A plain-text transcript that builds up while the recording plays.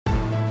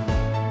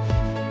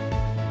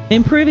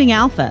Improving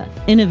Alpha,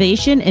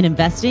 Innovation in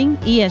Investing,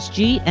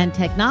 ESG, and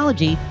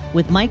Technology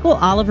with Michael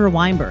Oliver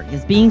Weinberg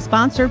is being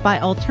sponsored by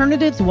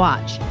Alternatives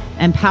Watch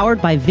and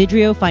powered by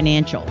Vidrio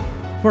Financial.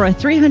 For a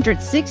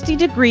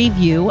 360-degree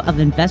view of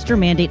investor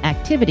mandate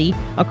activity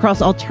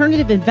across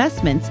alternative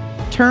investments,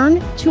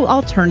 turn to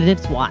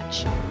Alternatives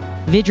Watch.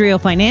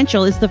 Vidrio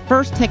Financial is the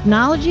first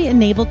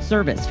technology-enabled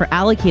service for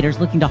allocators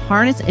looking to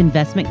harness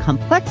investment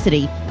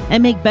complexity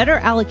and make better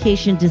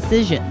allocation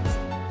decisions.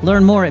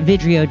 Learn more at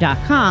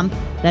vidrio.com.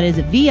 That is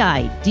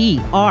VIDRIO.com.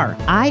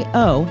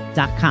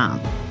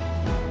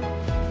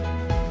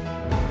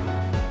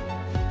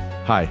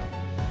 Hi,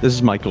 this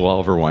is Michael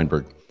Oliver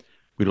Weinberg.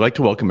 We'd like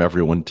to welcome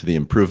everyone to the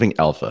Improving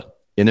Alpha,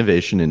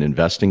 Innovation in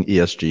Investing,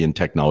 ESG, and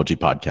Technology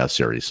podcast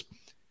series.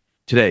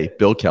 Today,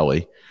 Bill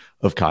Kelly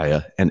of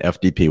CAIA and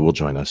FDP will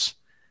join us.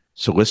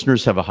 So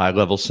listeners have a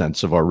high-level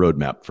sense of our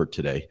roadmap for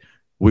today.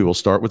 We will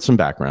start with some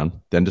background,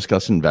 then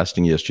discuss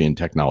investing, ESG, and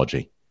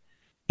technology.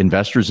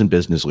 Investors and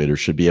business leaders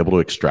should be able to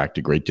extract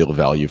a great deal of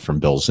value from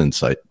Bill's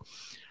insight.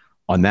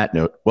 On that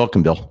note,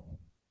 welcome, Bill.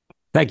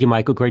 Thank you,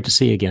 Michael. Great to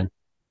see you again.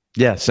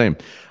 Yeah, same.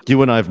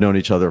 You and I have known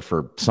each other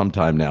for some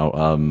time now,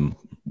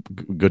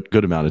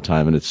 good amount of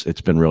time, and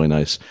it's been really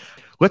nice.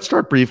 Let's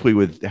start briefly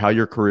with how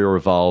your career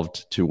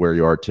evolved to where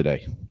you are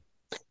today.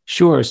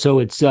 Sure. So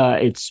it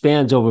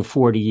spans over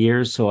 40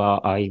 years, so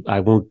I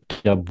won't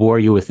bore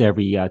you with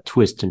every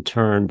twist and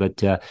turn,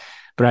 but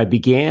I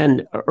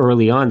began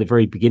early on, the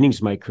very beginnings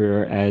of my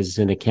career, as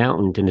an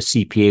accountant and a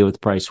CPA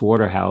with Price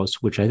Waterhouse,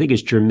 which I think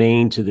is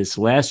germane to this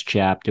last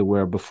chapter,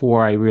 where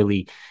before I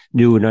really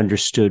knew and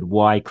understood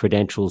why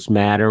credentials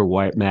matter,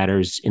 why it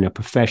matters in a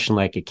profession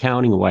like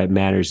accounting, why it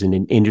matters in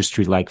an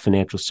industry like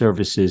financial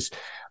services.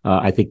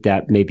 I think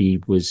that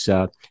maybe was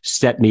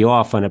set me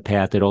off on a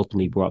path that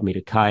ultimately brought me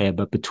to CAIA.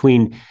 But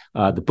between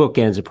the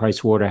bookends of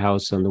Price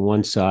Waterhouse on the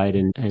one side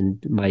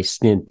and my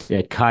stint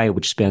at CAIA,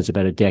 which spans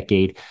about a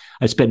decade,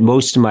 I spent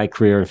most of my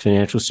career in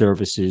financial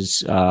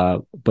services,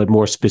 but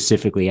more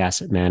specifically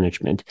asset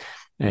management.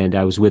 And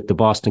I was with the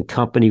Boston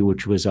Company,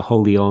 which was a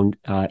wholly owned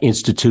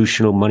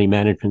institutional money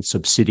management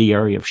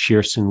subsidiary of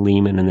Shearson,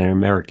 Lehman, and then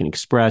American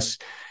Express.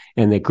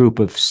 And the group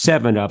of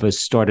 7 of us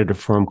started a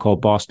firm called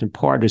Boston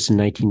Partners in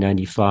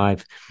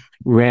 1995,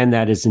 ran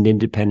that as an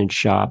independent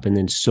shop, and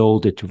then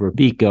sold it to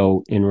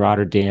Robeco in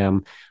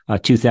Rotterdam.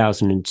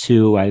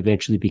 2002, I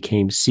eventually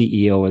became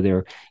CEO of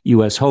their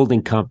U.S.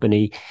 holding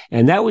company.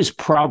 And that was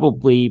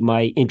probably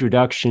my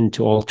introduction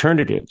to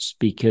alternatives,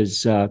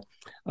 because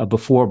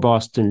before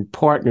Boston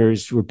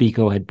Partners,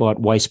 Robeco had bought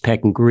Weiss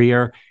Peck and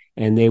Greer,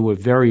 and they were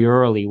very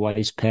early,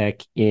 Weiss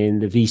Peck, in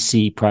the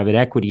VC private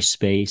equity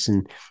space.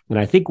 And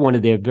I think one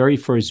of their very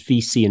first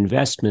VC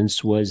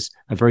investments was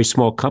a very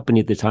small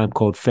company at the time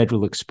called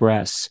Federal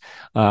Express.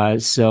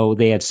 So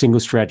they had single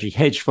strategy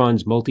hedge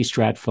funds,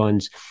 multi-strat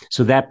funds.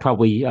 So that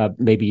probably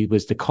maybe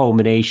was the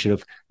culmination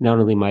of not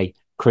only my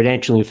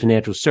credentialing in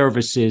financial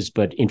services,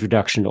 but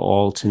introduction to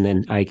alts. And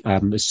then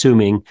I'm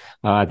assuming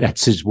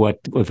that's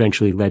what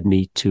eventually led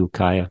me to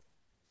CAIA.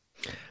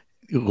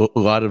 A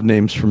lot of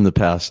names from the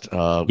past.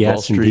 Yes,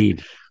 Wall Street,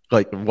 indeed.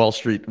 like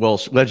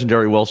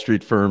legendary Wall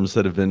Street firms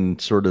that have been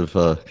sort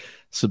of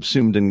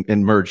subsumed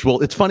and merged. Well,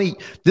 it's funny.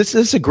 This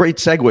is a great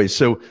segue.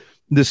 So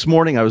this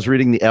morning I was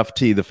reading the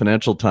FT, the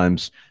Financial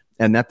Times,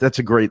 and that's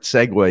a great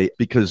segue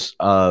because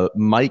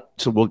Mike.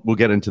 So we'll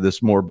get into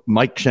this more.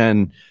 Mike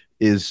Chen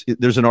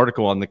there's an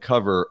article on the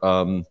cover,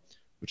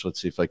 which let's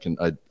see if I can.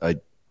 I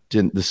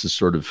didn't. This is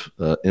sort of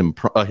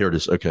here it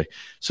is. Okay.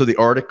 So the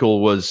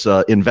article was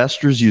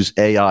investors use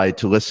AI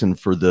to listen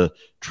for the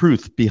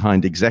truth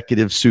behind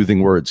executive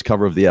soothing words,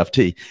 cover of the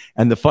FT.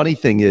 And the funny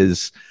thing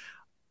is,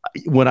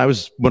 when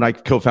I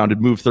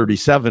co-founded Move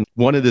 37,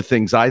 one of the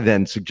things I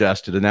then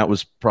suggested, and that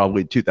was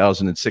probably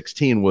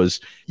 2016, was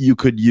you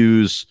could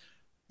use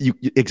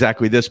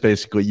exactly this.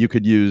 Basically, you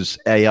could use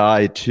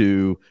AI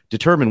to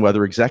determine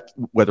whether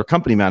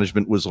company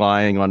management was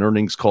lying on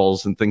earnings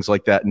calls and things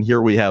like that. And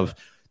here we have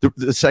the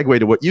segue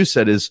to what you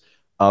said is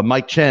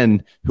Mike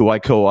Chen, who I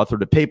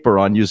co-authored a paper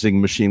on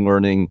using machine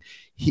learning.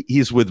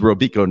 He's with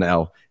Robeco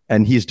now,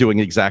 and he's doing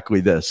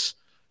exactly this.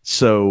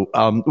 So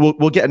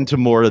we'll get into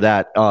more of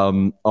that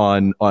on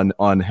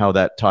how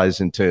that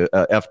ties into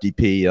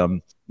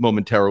FDP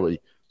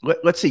momentarily.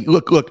 Let's see.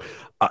 Look.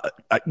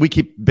 We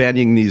keep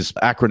banning these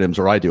acronyms,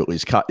 or I do at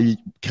least.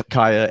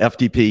 CAIA,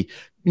 FDP.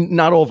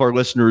 Not all of our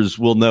listeners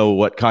will know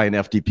what CAIA and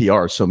FDP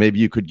are, so maybe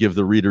you could give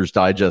the Reader's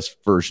Digest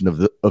version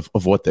of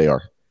what they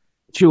are.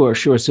 Sure.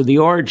 So the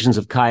origins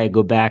of CAIA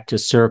go back to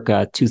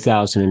circa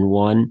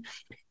 2001.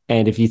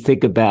 And if you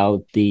think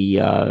about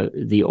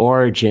the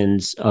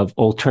origins of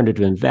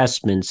alternative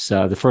investments,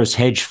 the first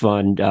hedge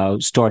fund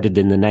started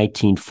in the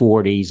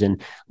 1940s, and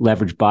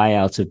leveraged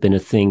buyouts have been a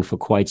thing for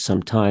quite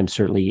some time,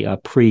 certainly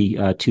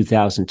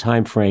pre-2000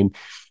 timeframe.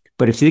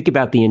 But if you think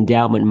about the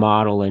endowment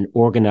model and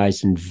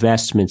organized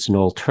investments and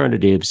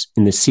alternatives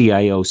in the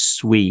CIO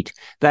suite,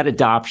 that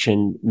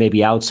adoption,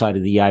 maybe outside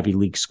of the Ivy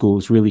League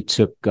schools, really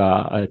took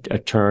a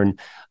turn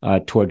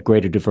toward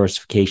greater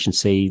diversification,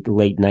 say the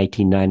late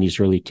 1990s,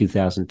 early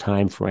 2000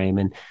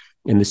 timeframe.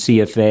 And the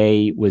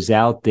CFA was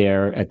out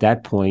there at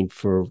that point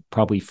for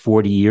probably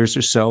 40 years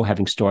or so,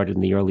 having started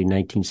in the early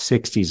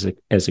 1960s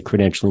as a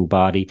credentialing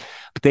body.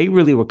 But they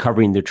really were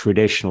covering the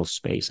traditional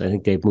space. I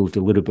think they've moved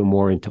a little bit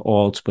more into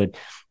alts, but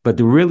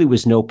there really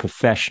was no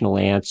professional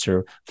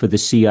answer for the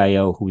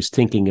CIO who was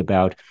thinking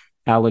about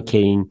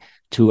allocating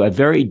to a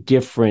very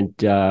different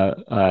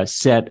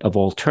set of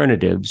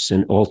alternatives,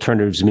 and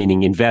alternatives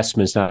meaning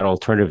investments, not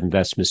alternative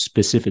investments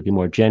specifically,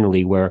 more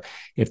generally, where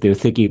if they're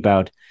thinking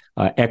about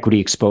equity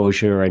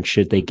exposure and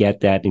should they get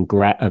that in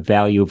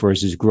value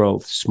versus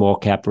growth, small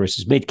cap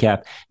versus mid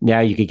cap, now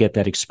you could get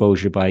that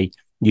exposure by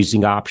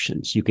using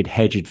options. You could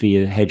hedge it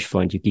via a hedge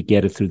fund. You could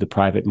get it through the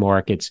private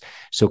markets.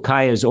 So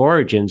CAIA's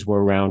origins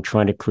were around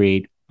trying to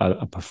create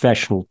a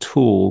professional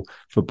tool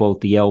for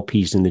both the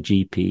LPs and the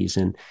GPs.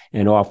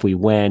 And off we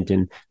went.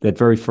 And that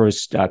very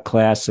first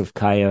class of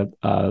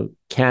CAIA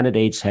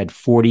candidates had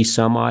 40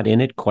 some odd in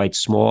it, quite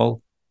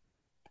small.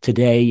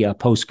 Today,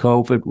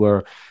 post-COVID,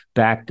 we're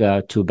back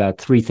to about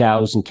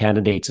 3,000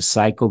 candidates a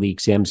cycle. The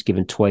exam's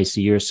given twice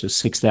a year, so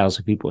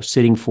 6,000 people are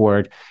sitting for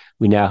it.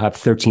 We now have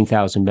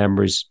 13,000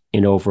 members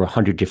in over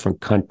 100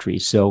 different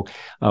countries. So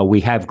we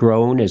have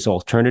grown as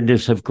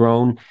alternatives have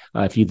grown.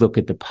 If you look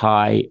at the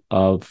pie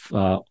of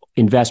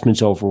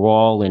investments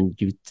overall, and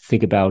you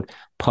think about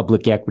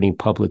public equity and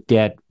public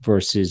debt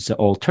versus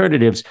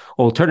alternatives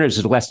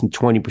is less than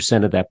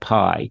 20% of that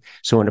pie.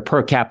 So on a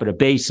per capita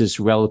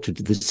basis, relative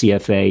to the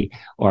CFA,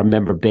 our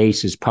member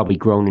base has probably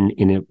grown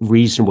in a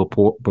reasonable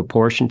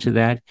proportion to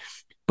that.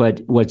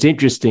 But what's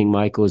interesting,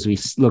 Michael, is we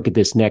look at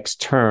this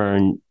next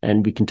turn,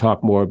 and we can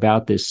talk more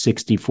about this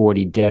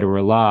 60-40 dead or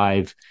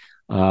alive.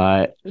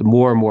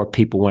 More and more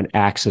people want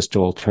access to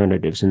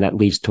alternatives, and that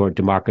leads toward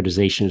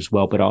democratization as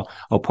well. But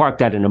I'll park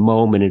that in a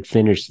moment and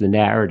finish the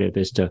narrative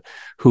as to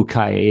who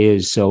CAIA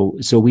is. So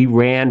we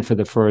ran for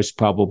the first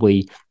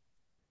probably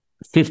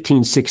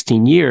 15,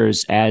 16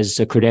 years as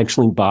a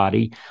credentialing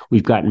body.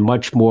 We've gotten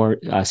much more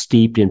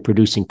steeped in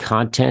producing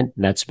content.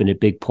 And that's been a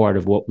big part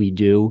of what we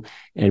do,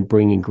 and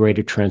bringing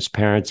greater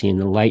transparency and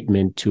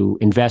enlightenment to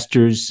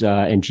investors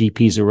and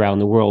GPs around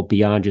the world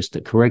beyond just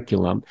the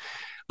curriculum.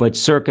 But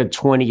circa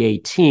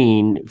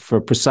 2018,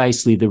 for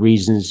precisely the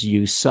reasons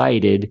you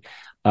cited,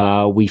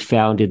 we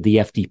founded the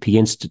FDP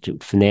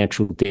Institute,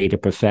 Financial Data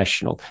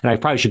Professional. And I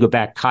probably should go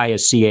back,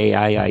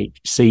 CAIA,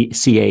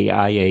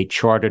 CAIA,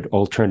 Chartered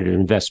Alternative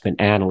Investment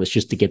Analyst,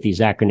 just to get these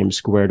acronyms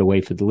squared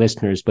away for the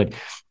listeners. But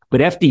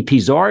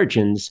FDP's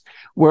origins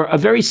were a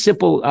very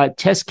simple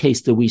test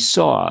case that we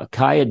saw.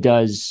 CAIA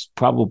does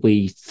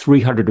probably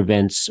 300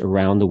 events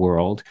around the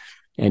world,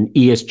 and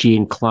ESG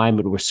and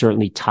climate were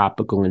certainly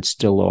topical and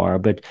still are.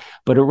 But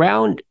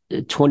around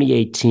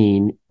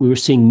 2018, we were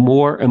seeing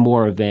more and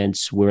more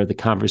events where the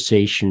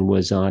conversation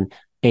was on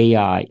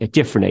AI, a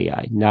different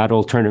AI, not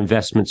alternative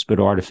investments, but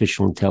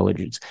artificial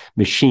intelligence,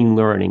 machine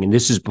learning. And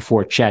this is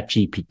before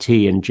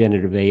ChatGPT and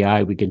generative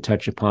AI we can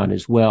touch upon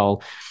as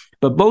well.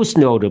 But most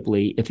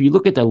notably, if you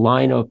look at the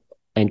lineup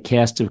and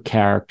cast of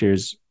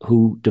characters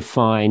who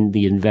define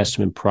the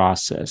investment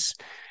process,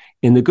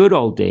 in the good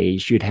old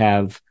days, you'd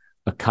have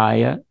a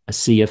CAIA, a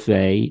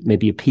CFA,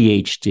 maybe a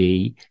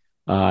PhD,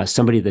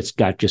 somebody that's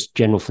got just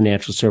general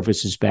financial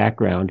services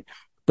background,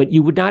 but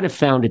you would not have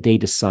found a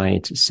data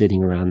scientist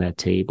sitting around that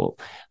table.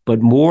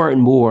 But more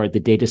and more, the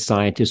data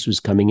scientist was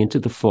coming into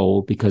the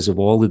fold because of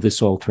all of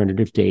this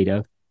alternative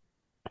data.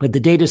 But the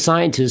data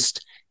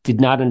scientist did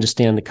not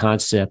understand the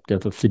concept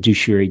of a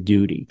fiduciary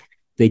duty.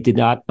 They did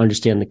not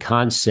understand the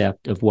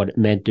concept of what it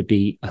meant to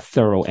be a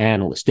thorough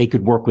analyst. They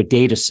could work with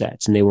data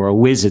sets, and they were a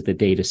whiz at the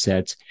data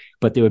sets,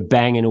 but they were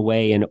banging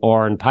away in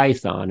R and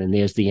Python, and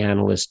there's the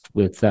analyst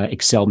with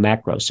Excel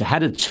macros. So how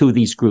did two of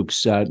these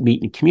groups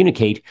meet and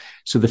communicate?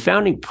 So the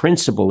founding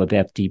principle of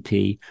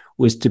FDP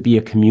was to be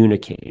a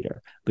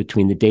communicator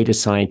between the data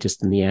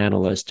scientist and the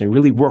analyst, and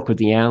really work with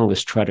the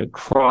analyst, try to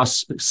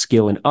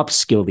cross-skill and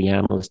upskill the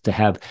analyst to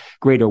have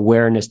greater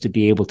awareness, to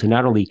be able to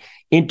not only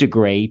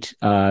integrate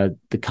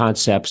the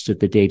concepts that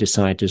the data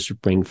scientists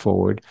bring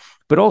forward,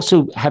 but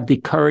also have the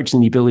courage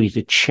and the ability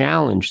to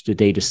challenge the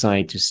data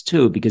scientists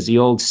too, because the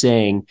old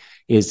saying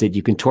is that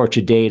you can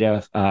torture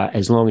data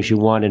as long as you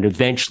want, and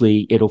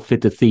eventually it'll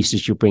fit the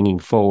thesis you're bringing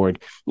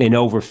forward. And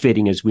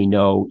overfitting, as we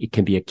know, it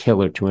can be a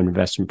killer to an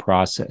investment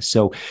process.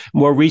 So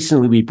more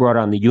recently, we brought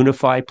on the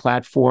Unify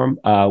platform,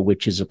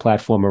 which is a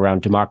platform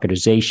around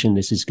democratization.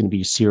 This is going to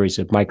be a series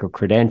of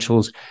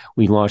micro-credentials.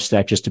 We launched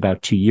that just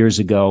about 2 years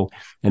ago,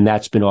 and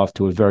that's been off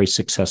to a very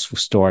successful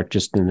start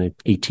just in the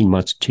 18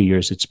 months, 2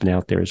 years it's been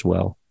out there as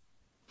well.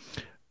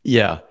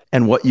 Yeah.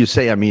 And what you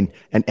say, I mean,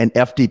 and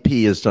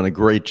FDP has done a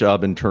great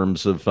job in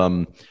terms of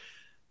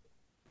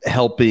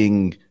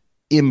helping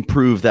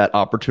improve that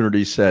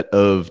opportunity set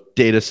of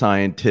data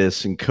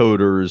scientists and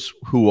coders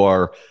who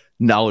are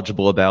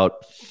knowledgeable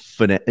about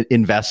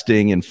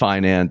investing and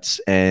finance.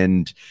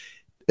 And,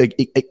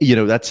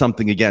 that's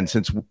something, again,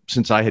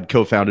 since I had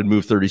co-founded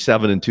Move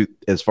 37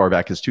 as far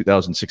back as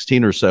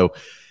 2016 or so,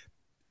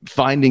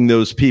 finding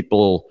those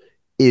people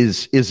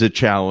is a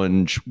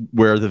challenge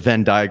where the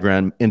Venn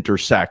diagram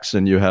intersects,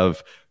 and you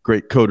have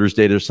great coders,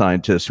 data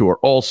scientists who are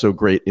also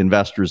great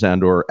investors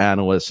and or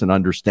analysts and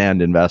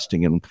understand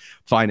investing and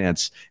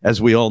finance.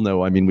 As we all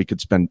know, I mean, we could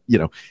spend,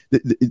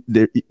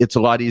 it's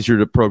a lot easier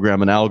to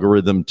program an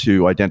algorithm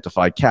to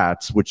identify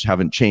cats, which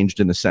haven't changed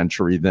in a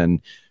century,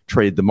 than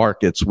trade the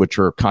markets, which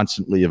are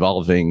constantly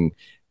evolving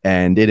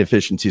and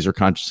inefficiencies are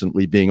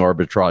constantly being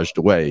arbitraged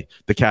away.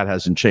 The cat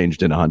hasn't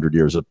changed in 100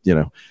 years.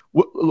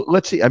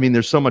 Let's see. I mean,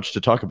 there's so much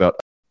to talk about.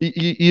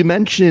 You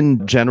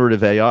mentioned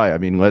generative AI. I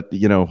mean,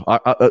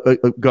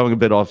 going a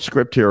bit off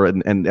script here,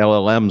 and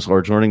LLMs,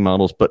 large learning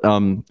models, but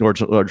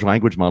large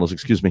language models,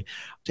 excuse me.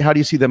 How do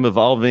you see them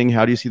evolving?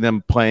 How do you see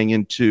them playing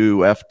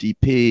into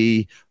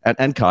FDP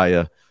and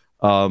CAIA,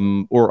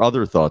 or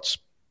other thoughts?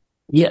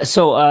 Yeah,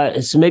 so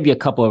maybe a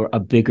couple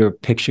of bigger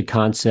picture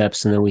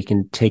concepts, and then we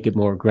can take it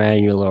more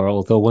granular.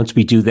 Although once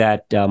we do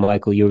that,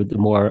 Michael, you're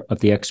more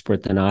of the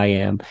expert than I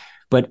am.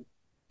 But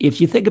if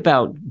you think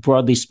about,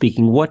 broadly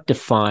speaking, what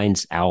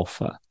defines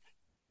alpha?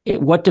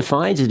 What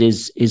defines it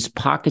is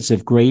pockets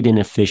of great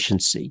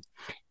inefficiency.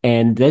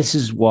 And this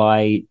is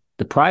why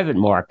the private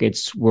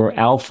markets were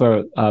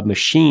alpha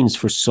machines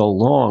for so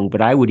long. But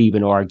I would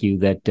even argue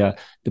that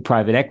the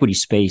private equity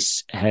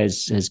space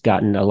has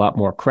gotten a lot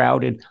more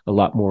crowded, a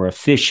lot more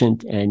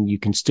efficient, and you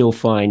can still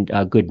find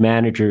good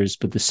managers.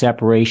 But the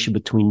separation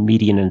between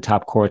median and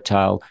top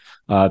quartile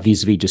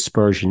vis-a-vis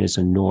dispersion is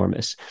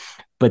enormous.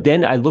 But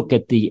then I look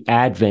at the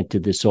advent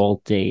of this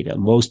alt data.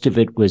 Most of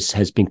it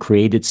has been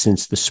created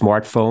since the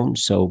smartphone.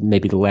 So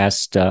maybe the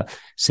last,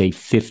 say,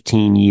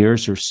 15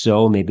 years or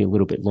so, maybe a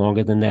little bit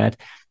longer than that.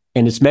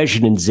 And it's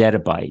measured in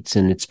zettabytes.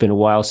 And it's been a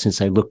while since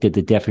I looked at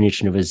the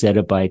definition of a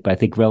zettabyte, but I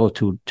think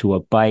relative to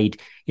a byte,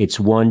 it's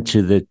 1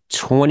 to the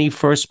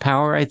 21st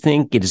power, I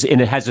think. It is,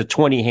 and it has a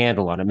 20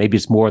 handle on it. Maybe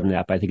it's more than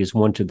that, but I think it's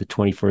 1 to the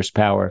 21st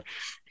power.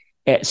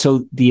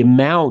 So the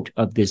amount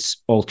of this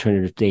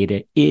alternative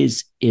data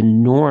is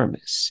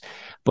enormous,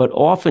 but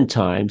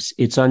oftentimes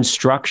it's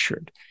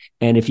unstructured.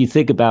 And if you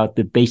think about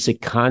the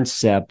basic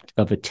concept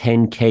of a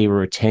 10K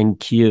or a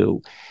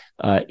 10Q,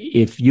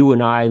 if you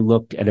and I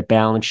looked at a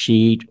balance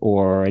sheet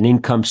or an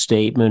income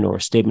statement or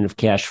a statement of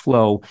cash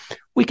flow,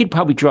 we could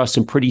probably draw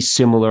some pretty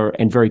similar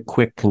and very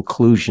quick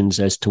conclusions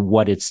as to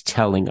what it's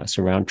telling us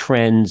around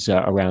trends,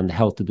 around the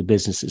health of the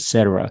business, et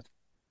cetera.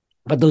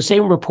 But those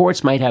same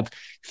reports might have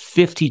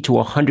 50 to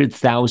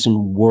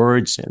 100,000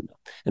 words in them,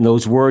 and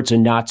those words are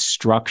not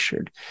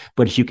structured.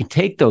 But if you can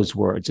take those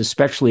words,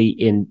 especially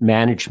in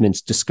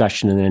management's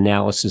discussion and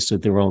analysis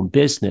of their own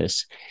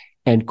business,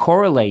 and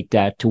correlate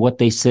that to what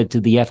they said to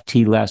the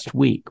FT last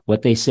week,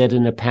 what they said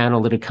in a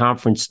panel at a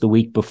conference the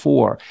week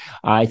before,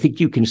 I think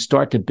you can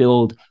start to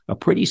build a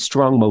pretty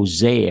strong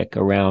mosaic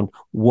around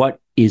what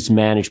is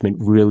management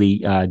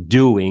really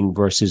doing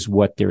versus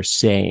what they're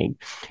saying.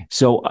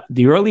 So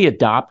the early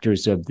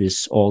adopters of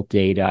this alt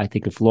data, I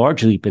think, have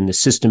largely been the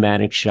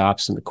systematic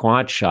shops and the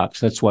quant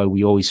shops. That's why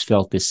we always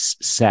felt this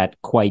sat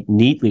quite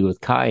neatly with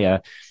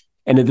CAIA.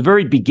 And at the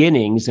very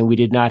beginnings, and we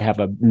did not have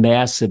a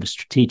massive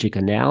strategic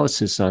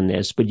analysis on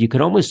this, but you could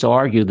almost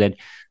argue that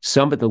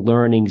some of the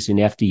learnings in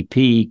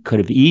FDP could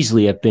have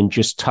easily have been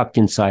just tucked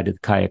inside of the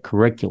CAIA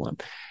curriculum.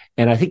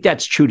 And I think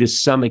that's true to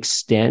some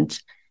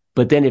extent.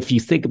 But then if you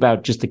think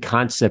about just the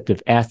concept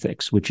of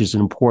ethics, which is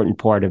an important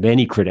part of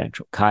any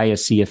credential, CAIA,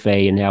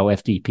 CFA, and now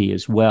FDP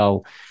as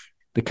well,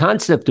 the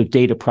concept of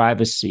data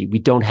privacy, we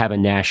don't have a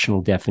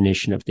national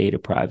definition of data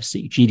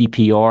privacy.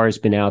 GDPR has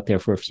been out there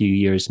for a few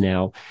years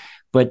now.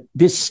 But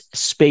this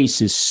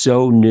space is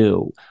so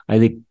new. I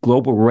think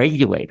global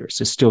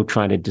regulators are still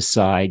trying to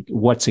decide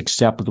what's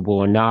acceptable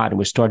or not. And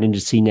we're starting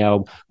to see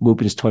now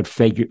movements toward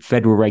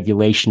federal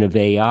regulation of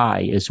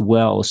AI as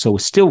well. So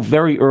it's still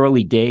very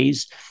early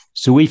days.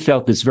 So we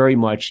felt this very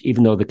much,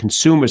 even though the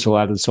consumers, a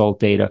lot of this alt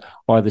data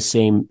are the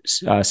same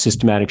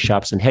systematic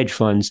shops and hedge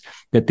funds,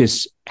 that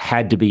this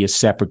had to be a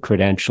separate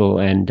credential.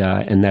 And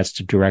that's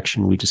the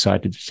direction we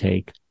decided to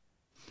take.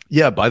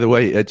 Yeah, by the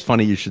way, it's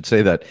funny you should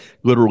say that.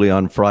 Literally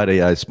on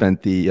Friday, I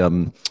spent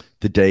the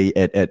day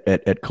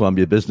at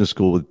Columbia Business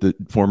School with the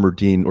former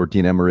dean or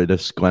dean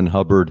emeritus Glenn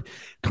Hubbard.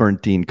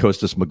 Current dean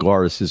Kostas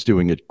Magaris is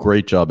doing a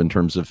great job in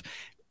terms of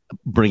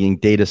bringing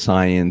data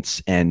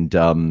science and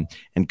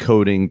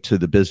coding to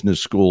the business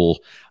school,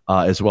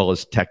 as well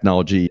as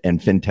technology and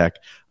fintech.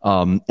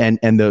 And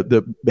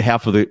the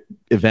half of the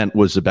event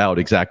was about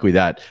exactly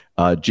that,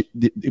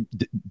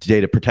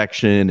 data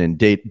protection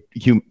and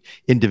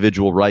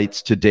individual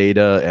rights to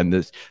data.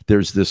 And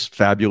there's this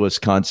fabulous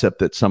concept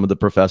that some of the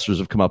professors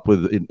have come up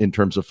with in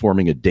terms of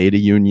forming a data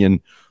union,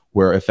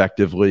 where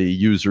effectively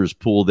users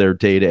pool their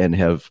data and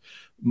have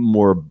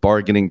more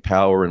bargaining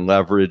power and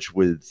leverage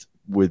with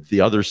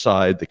the other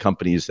side, the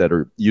companies that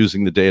are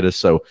using the data.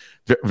 So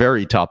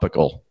very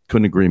topical.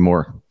 Couldn't agree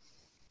more.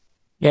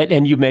 Yeah,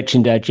 and you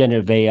mentioned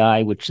generative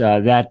AI, which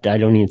that I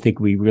don't even think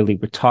we really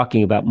were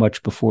talking about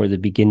much before the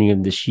beginning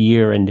of this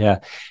year.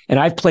 And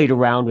I've played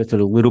around with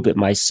it a little bit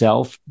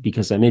myself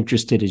because I'm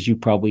interested, as you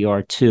probably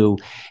are too.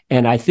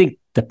 And I think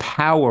the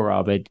power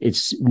of it,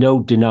 it's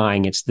no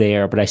denying it's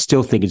there, but I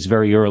still think it's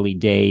very early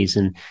days.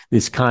 And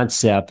this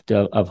concept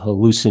of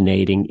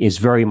hallucinating is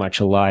very much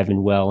alive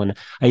and well. And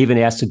I even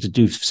asked it to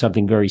do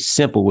something very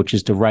simple, which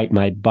is to write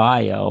my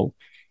bio.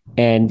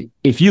 And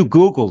if you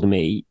Googled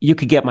me, you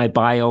could get my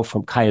bio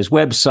from CAIA's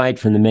website,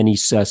 from the many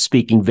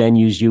speaking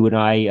venues you and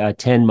I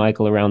attend,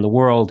 Michael, around the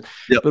world.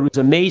 Yep. But it was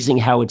amazing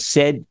how it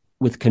said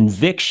with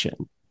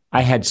conviction,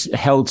 I had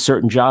held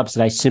certain jobs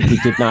that I simply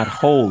did not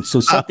hold.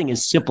 So something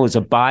as simple as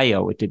a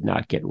bio, it did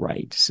not get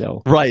right.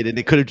 So right, and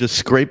it could have just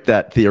scraped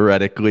that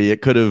theoretically.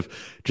 It could have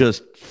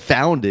just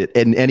found it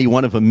in any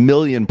one of a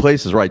million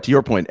places. Right, to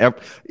your point,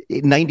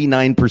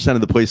 99%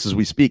 of the places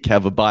we speak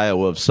have a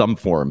bio of some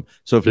form.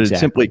 So if it's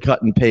simply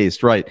cut and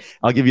paste, right.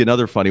 I'll give you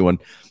another funny one.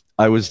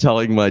 I was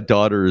telling my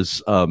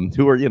daughters,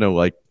 who are,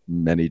 like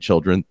many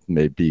children,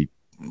 maybe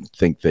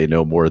think they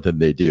know more than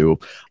they do.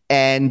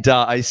 And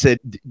I said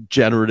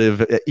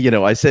generative,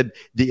 I said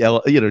the,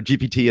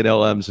 GPT and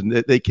LMs, and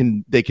they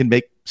can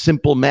make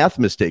simple math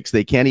mistakes.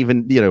 They can't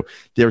even,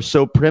 they're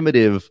so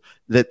primitive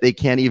that they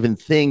can't even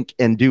think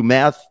and do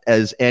math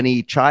as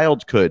any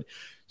child could.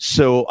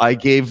 So I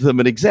gave them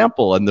an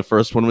example, and the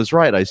first one was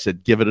right. I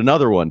said, give it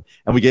another one.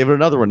 And we gave it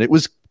another one. It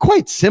was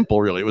quite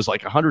simple, really. It was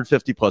like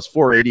 150 plus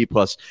 480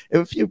 plus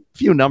a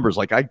few numbers.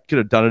 Like I could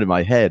have done it in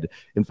my head.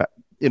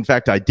 In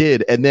fact, I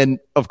did. And then,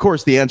 of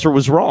course, the answer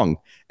was wrong.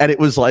 And it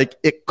was like,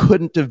 it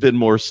couldn't have been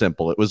more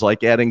simple. It was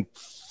like adding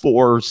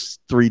 4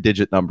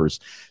 3-digit numbers.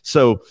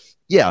 So,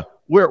 yeah,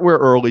 we're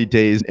early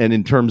days. And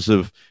in terms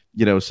of,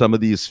 some of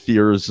these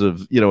fears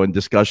of, and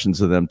discussions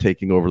of them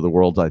taking over the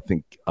world, I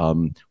think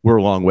we're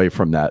a long way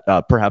from that.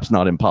 Perhaps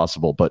not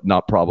impossible, but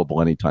not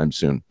probable anytime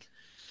soon.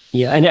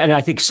 Yeah, and I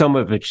think so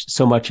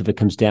much of it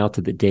comes down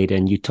to the data.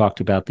 And you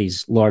talked about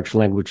these large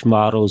language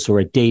models or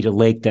a data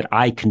lake that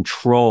I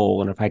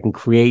control. And if I can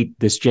create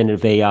this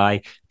generative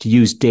AI to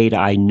use data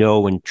I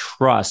know and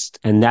trust,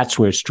 and that's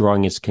where it's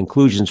drawing its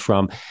conclusions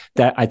from,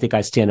 that I think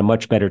I stand a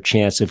much better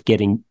chance of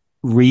getting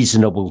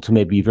reasonable to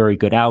maybe very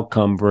good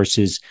outcome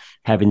versus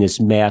having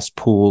this mass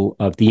pool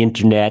of the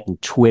internet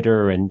and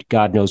Twitter and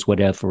God knows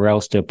whatever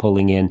else they're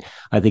pulling in.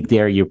 I think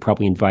there you're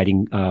probably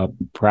inviting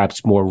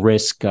perhaps more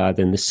risk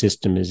than the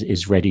system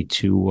is ready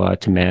to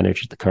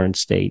manage at the current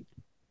state.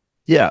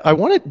 Yeah, I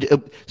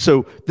wanted.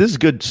 So this is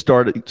good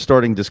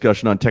starting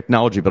discussion on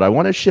technology, but I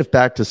want to shift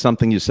back to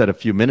something you said a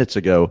few minutes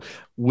ago,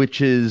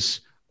 which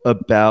is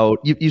about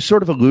you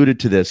sort of alluded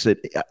to this.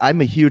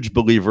 I'm a huge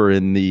believer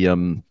in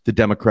the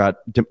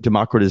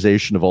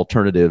democratization of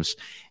alternatives.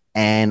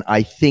 And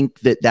I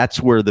think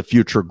that's where the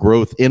future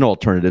growth in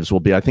alternatives will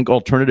be. I think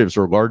alternatives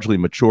are largely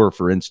mature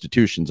for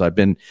institutions. I've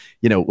been,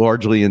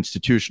 largely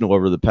institutional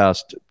over the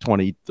past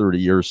 20, 30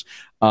 years.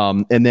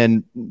 And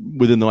then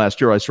within the last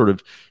year, I sort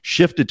of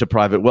shifted to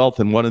private wealth.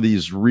 And one of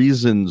these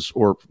reasons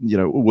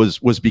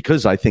was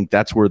because I think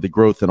that's where the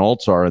growth in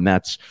alts are. And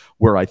that's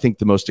where I think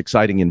the most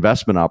exciting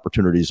investment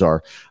opportunities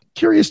are.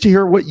 Curious to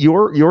hear what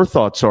your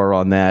thoughts are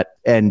on that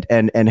and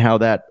how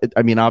that,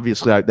 I mean,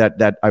 obviously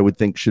that I would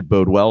think should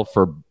bode well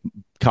for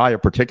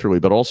CAIA particularly,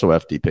 but also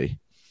FDP.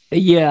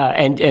 Yeah,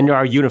 and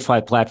our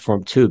unified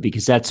platform too,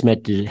 because that's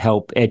meant to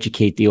help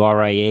educate the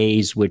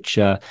RIAs, which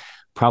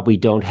probably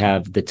don't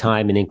have the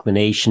time and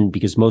inclination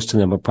because most of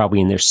them are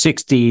probably in their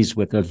 60s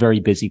with a very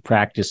busy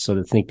practice. So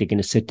to think they're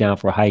going to sit down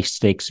for a high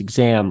stakes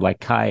exam like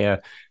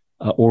CAIA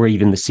or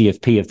even the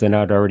CFP if they're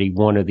not already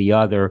one or the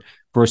other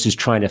versus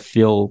trying to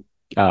fill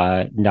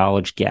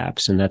knowledge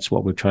gaps, and that's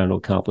what we're trying to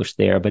accomplish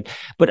there. But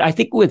I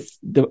think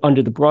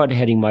under the broad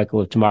heading,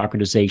 Michael, of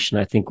democratization,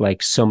 I think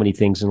like so many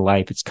things in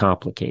life, it's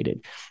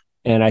complicated.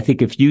 And I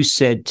think if you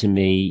said to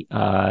me,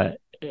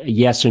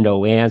 yes or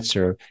no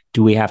answer,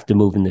 do we have to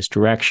move in this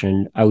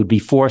direction? I would be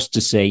forced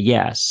to say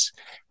yes.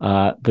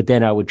 But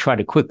then I would try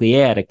to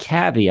quickly add a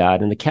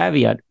caveat. And the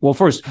caveat, well,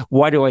 first,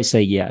 why do I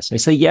say yes? I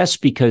say yes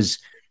because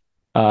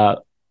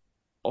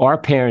our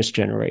parents'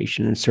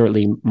 generation, and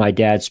certainly my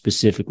dad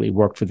specifically,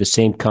 worked for the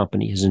same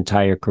company his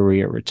entire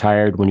career,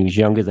 retired when he was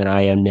younger than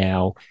I am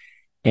now,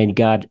 and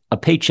got a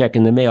paycheck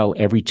in the mail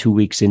every 2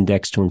 weeks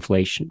indexed to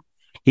inflation.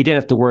 He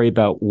didn't have to worry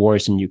about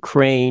wars in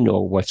Ukraine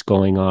or what's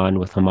going on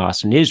with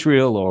Hamas and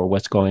Israel or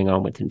what's going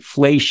on with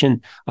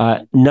inflation.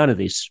 None of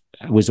this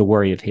was a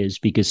worry of his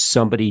because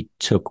somebody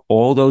took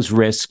all those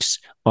risks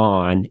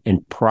on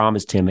and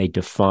promised him a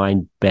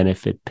defined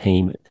benefit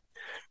payment.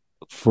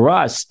 For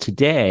us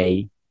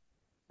today,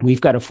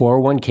 we've got a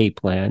 401k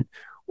plan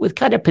with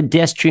kind of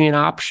pedestrian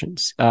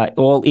options,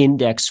 all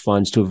index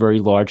funds to a very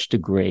large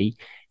degree.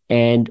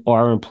 And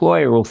our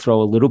employer will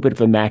throw a little bit of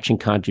a matching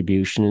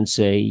contribution and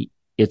say,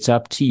 it's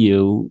up to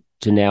you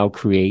to now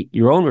create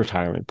your own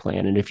retirement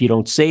plan. And if you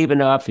don't save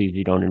enough, if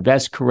you don't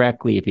invest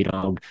correctly, if you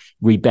don't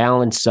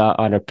rebalance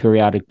on a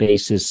periodic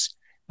basis,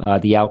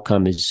 the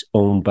outcome is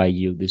owned by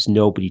you. There's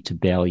nobody to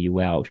bail you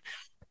out.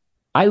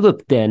 I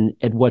look then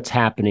at what's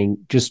happening,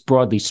 just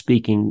broadly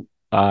speaking,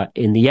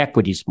 in the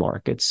equities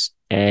markets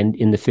and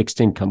in the fixed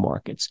income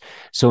markets.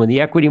 So in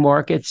the equity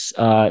markets,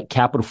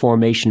 capital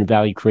formation and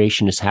value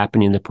creation is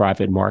happening in the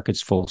private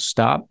markets, full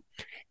stop.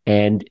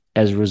 And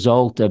as a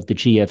result of the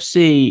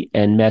GFC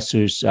and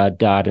Messrs.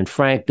 Dodd and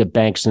Frank, the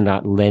banks are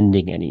not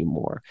lending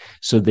anymore.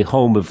 So the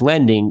home of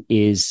lending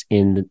is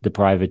in the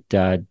private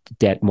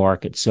debt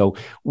market. So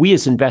we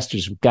as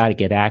investors have got to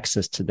get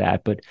access to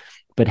that.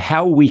 But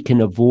how we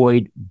can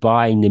avoid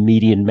buying the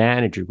median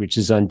manager, which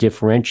is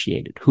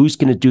undifferentiated? Who's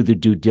going to do the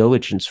due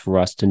diligence for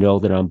us to know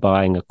that I'm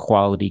buying a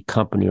quality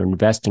company or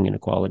investing in a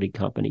quality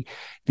company?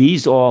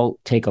 These all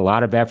take a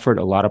lot of effort,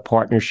 a lot of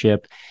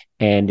partnership.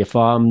 And if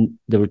I'm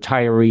the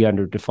retiree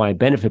under a defined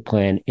benefit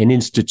plan, an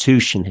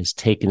institution has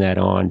taken that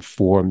on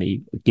for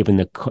me, given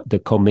the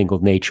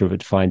commingled nature of a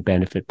defined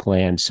benefit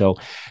plan. So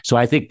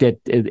I think that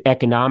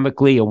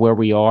economically and where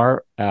we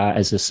are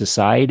as a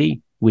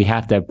society, we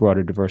have to have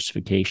broader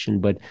diversification.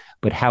 But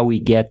how we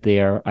get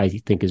there, I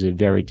think, is a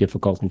very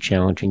difficult and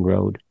challenging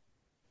road.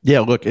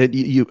 Yeah, look,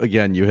 you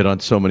hit on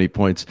so many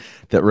points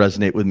that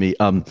resonate with me.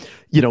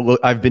 Look,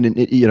 I've been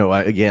in,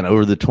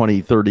 over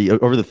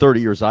the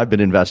 30 years I've been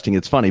investing.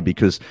 It's funny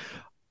because,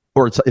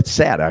 or it's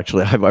sad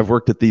actually. I've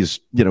worked at these,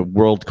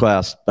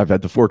 world-class, I've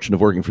had the fortune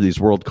of working for these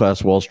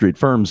world-class Wall Street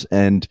firms.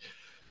 And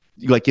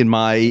like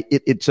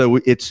it's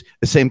the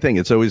same thing.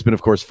 It's always been,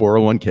 of course,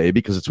 401k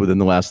because it's within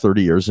the last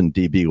 30 years, and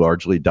DB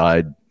largely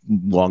died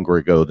longer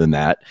ago than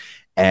that.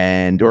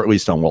 Or at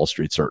least on Wall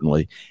Street,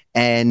 certainly.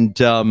 And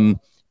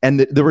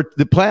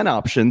the plan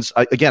options,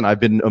 I've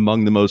been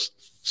among the most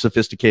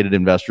sophisticated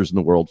investors in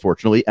the world,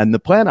 fortunately. And the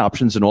plan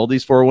options in all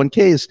these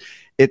 401ks,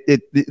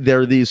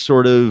 they're these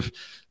sort of,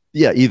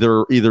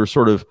 either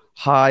sort of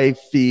high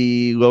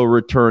fee, low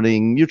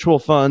returning mutual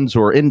funds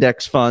or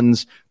index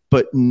funds,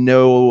 but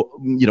no,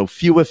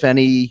 few, if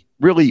any,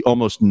 really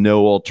almost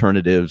no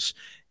alternatives.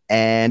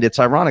 And it's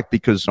ironic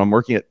because I'm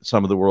working at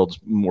some of the world's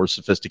more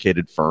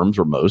sophisticated firms,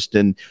 or most,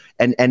 and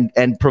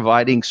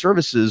providing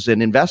services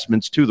and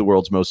investments to the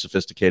world's most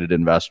sophisticated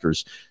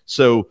investors.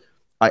 So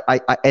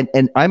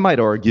I might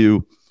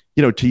argue,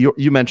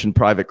 you mentioned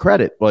private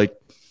credit. Like,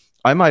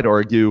 I might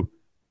argue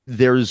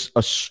there's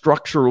a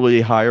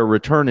structurally higher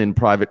return in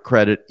private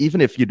credit,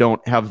 even if you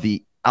don't have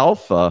the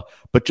alpha,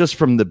 but just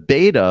from the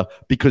beta,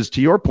 because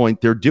to your point,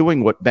 they're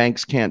doing what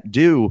banks can't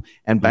do,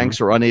 and banks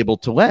are unable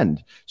to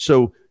lend.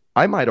 So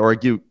I might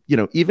argue,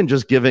 even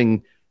just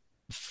giving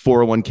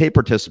 401k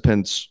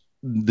participants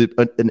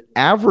an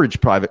average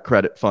private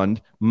credit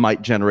fund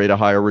might generate a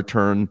higher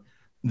return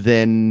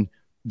than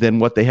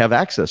what they have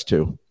access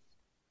to.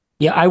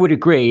 Yeah, I would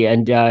agree.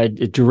 And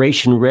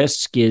duration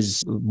risk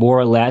is more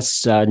or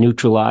less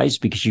neutralized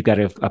because you've got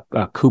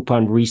a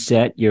coupon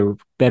reset. You're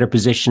better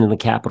positioned in the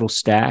capital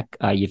stack.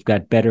 You've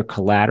got better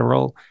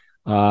collateral.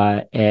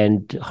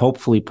 And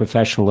hopefully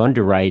professional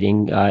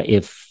underwriting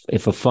if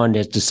a fund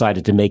has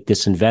decided to make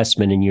this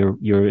investment and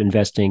you're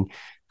investing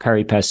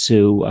pari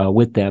passu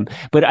with them.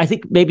 But I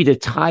think maybe to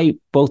tie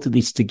both of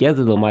these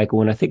together, though, Michael,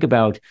 when I think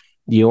about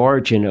the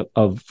origin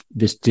of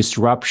this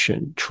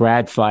disruption,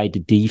 TradFi to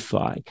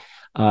DeFi,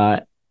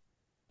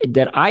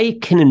 that I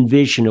can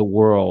envision a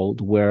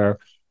world where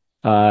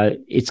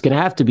it's going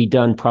to have to be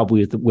done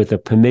probably with a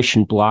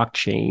permission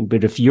blockchain.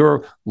 But if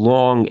you're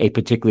long a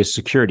particular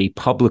security,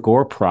 public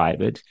or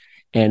private,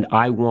 and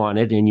I want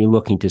it and you're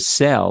looking to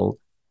sell,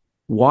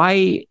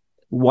 why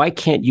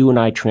can't you and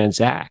I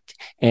transact?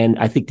 And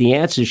I think the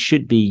answer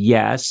should be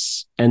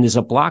yes. And there's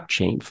a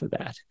blockchain for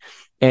that.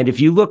 And if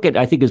you look at,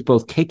 I think it's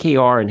both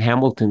KKR and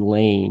Hamilton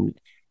Lane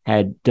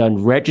had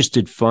done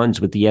registered funds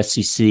with the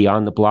SEC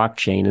on the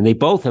blockchain. And they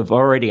both have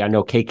already, I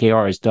know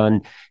KKR has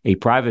done a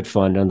private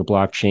fund on the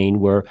blockchain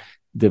where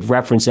the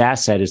reference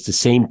asset is the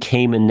same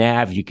Cayman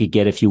NAV you could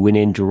get if you went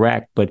in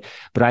direct. But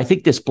I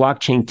think this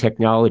blockchain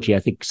technology, I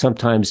think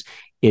sometimes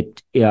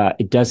it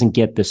doesn't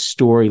get the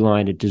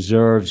storyline it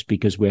deserves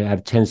because we have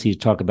a tendency to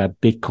talk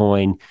about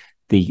Bitcoin,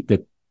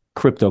 the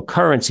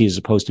cryptocurrency, as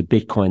opposed to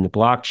Bitcoin, the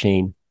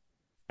blockchain.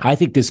 I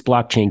think this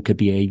blockchain could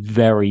be a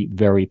very,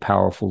 very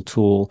powerful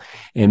tool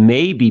and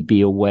maybe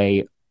be a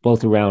way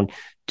both around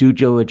due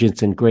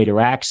diligence and greater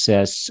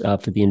access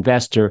for the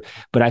investor.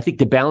 But I think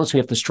the balance we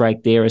have to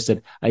strike there is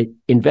that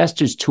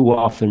investors too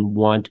often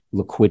want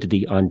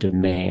liquidity on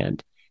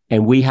demand.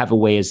 And we have a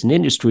way as an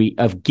industry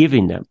of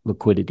giving them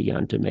liquidity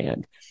on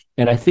demand.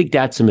 And I think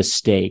that's a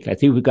mistake. I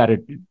think we've got to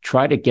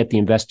try to get the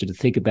investor to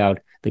think about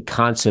the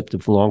concept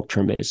of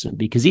long-termism,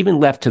 because even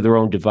left to their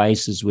own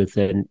devices with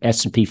an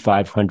S&P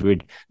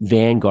 500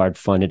 Vanguard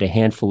fund at a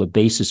handful of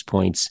basis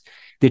points,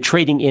 they're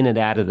trading in and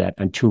out of that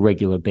on too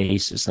regular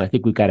basis. And I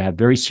think we've got to have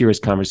very serious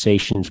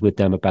conversations with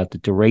them about the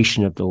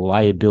duration of the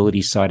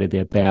liability side of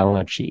their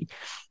balance sheet.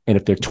 And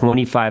if they're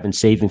 25 and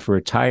saving for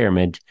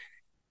retirement,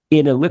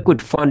 in a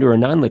liquid fund or a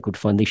non-liquid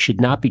fund, they should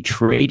not be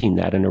trading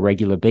that on a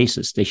regular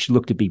basis. They should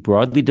look to be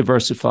broadly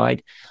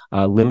diversified,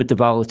 limit the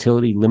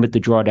volatility, limit the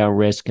drawdown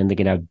risk, and they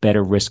can have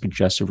better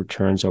risk-adjusted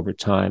returns over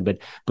time.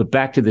 But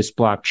back to this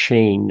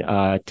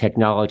blockchain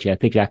technology, I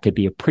think that could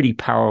be a pretty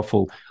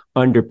powerful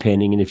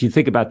underpinning. And if you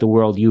think about the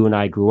world you and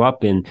I grew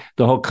up in,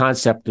 the whole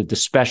concept of the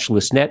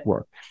specialist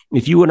network,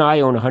 if you and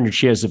I own 100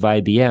 shares of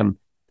IBM,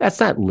 that's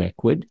not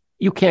liquid.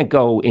 You can't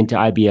go into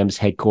IBM's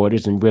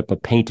headquarters and rip a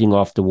painting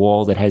off the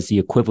wall that has the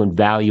equivalent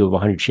value of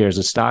 100 shares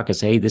of stock and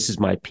say, hey, this is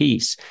my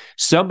piece.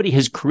 Somebody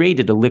has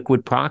created a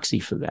liquid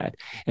proxy for that.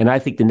 And I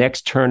think the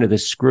next turn of the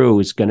screw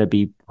is going to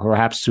be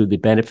perhaps through the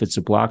benefits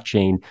of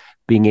blockchain,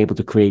 being able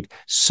to create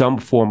some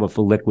form of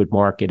a liquid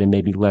market and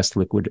maybe less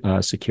liquid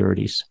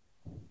securities.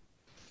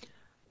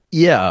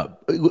 Yeah.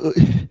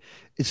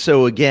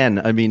 So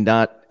again, I mean,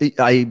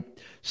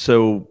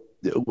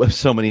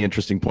 so many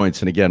interesting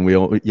points. And again, we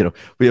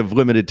have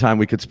limited time.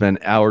 We could spend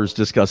hours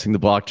discussing the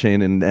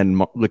blockchain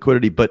and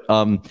liquidity. But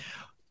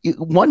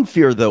one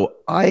fear, though,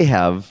 I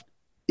have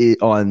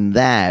on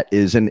that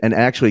is, and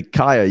actually,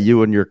 CAIA,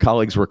 you and your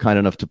colleagues were kind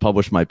enough to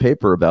publish my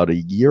paper about a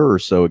year or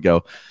so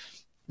ago,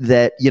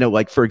 that,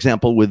 like, for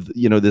example, with,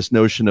 this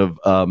notion of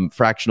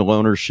fractional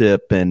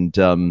ownership and,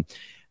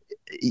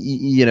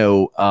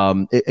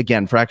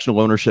 again,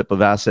 fractional ownership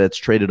of assets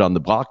traded on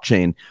the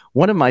blockchain.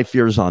 One of my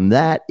fears on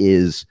that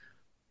is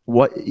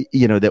what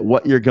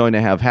you're going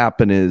to have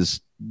happen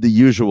is the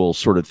usual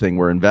sort of thing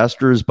where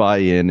investors buy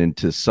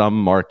into some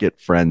market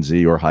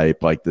frenzy or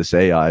hype like this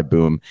AI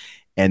boom,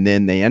 and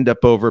then they end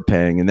up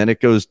overpaying, and then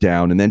it goes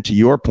down, and then, to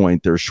your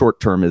point, there's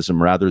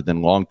short-termism rather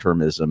than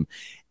long-termism,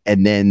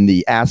 and then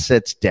the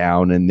assets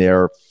down, and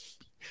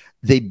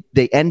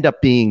they end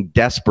up being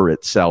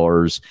desperate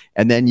sellers,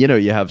 and then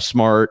you have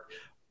smart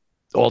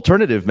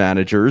alternative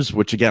managers,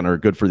 which again are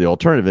good for the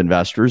alternative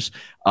investors,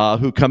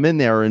 who come in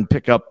there and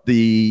pick up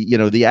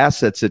the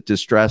assets at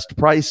distressed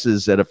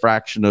prices at a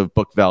fraction of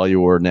book value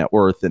or net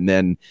worth, and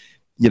then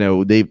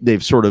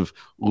they've sort of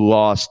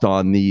lost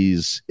on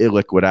these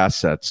illiquid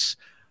assets.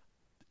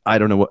 I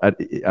don't know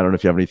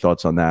if you have any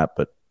thoughts on that,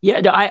 but. Yeah,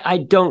 no, I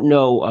don't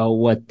know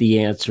what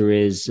the answer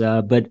is,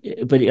 but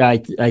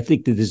I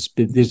think that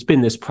there's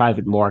been this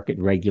private market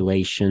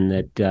regulation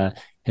that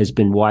has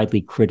been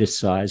widely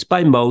criticized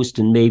by most,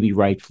 and maybe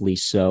rightfully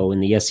so.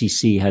 And the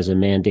SEC has a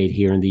mandate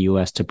here in the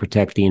U.S. to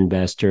protect the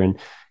investor, and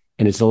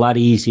it's a lot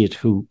easier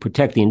to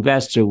protect the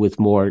investor with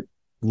more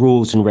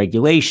rules and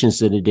regulations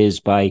than it is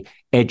by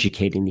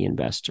educating the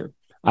investor.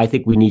 I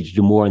think we need to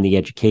do more on the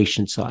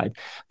education side.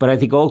 But I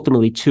think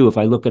ultimately, too, if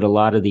I look at a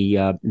lot of the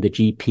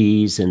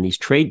GPs and these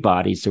trade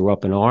bodies that are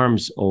up in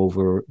arms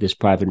over this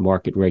private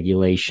market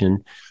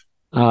regulation,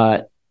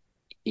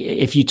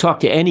 if you talk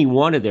to any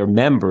one of their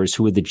members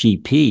who are the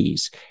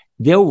GPs,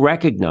 they'll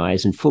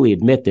recognize and fully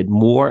admit that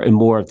more and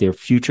more of their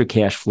future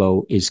cash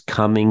flow is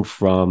coming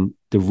from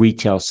the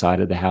retail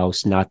side of the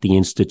house, not the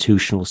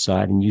institutional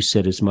side. And you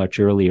said as much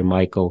earlier,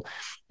 Michael,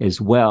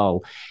 as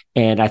well.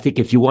 And I think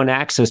if you want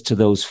access to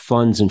those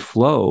funds and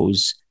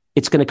flows,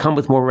 it's going to come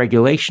with more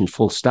regulation,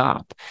 full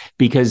stop.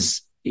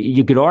 Because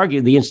you could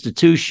argue the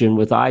institution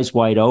with eyes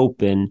wide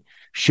open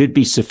should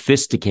be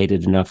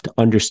sophisticated enough to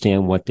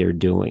understand what they're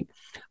doing.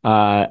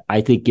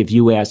 I think if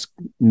you ask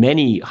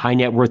many high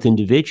net worth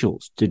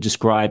individuals to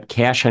describe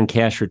cash on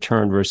cash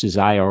return versus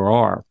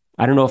IRR,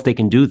 I don't know if they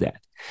can do that.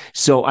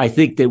 So I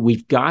think that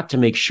we've got to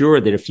make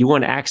sure that if you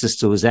want access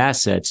to those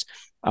assets,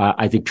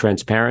 I think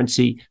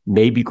transparency,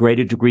 maybe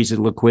greater degrees of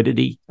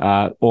liquidity,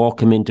 all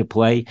come into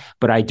play.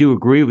 But I do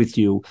agree with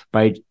you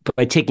by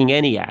taking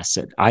any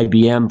asset,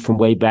 IBM from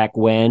way back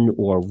when,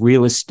 or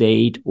real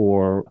estate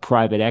or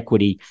private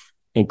equity,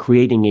 and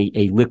creating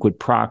a liquid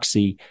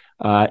proxy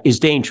is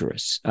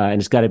dangerous. And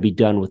it's got to be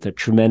done with a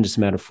tremendous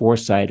amount of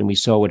foresight. And we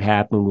saw what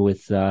happened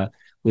with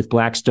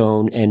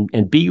Blackstone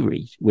and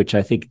BREIT, which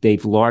I think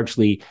they've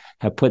largely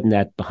have put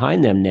that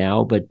behind them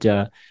now.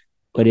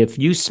 But if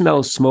you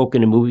smell smoke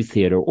in a movie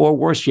theater, or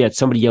worse yet,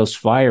 somebody yells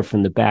fire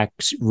from the back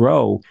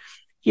row,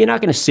 you're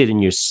not going to sit in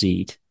your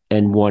seat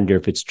and wonder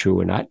if it's true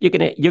or not. You're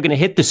gonna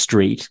hit the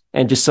street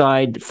and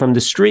decide from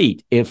the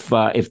street if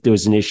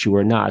there's an issue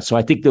or not. So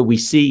I think that we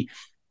see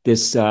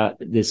this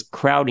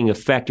crowding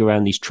effect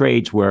around these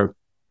trades, where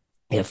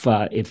if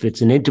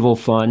it's an interval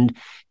fund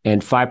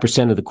and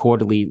 5% of the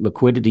quarterly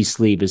liquidity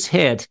sleeve is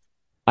hit,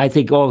 I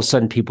think all of a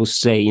sudden people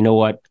say, you know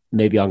what,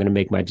 maybe I'm going to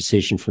make my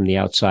decision from the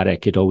outside. I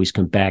could always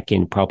come back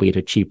in probably at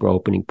a cheaper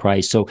opening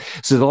price. So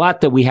there's a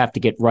lot that we have to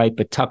get right.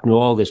 But tucked into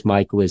all this,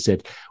 Michael, is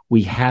that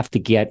we have to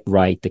get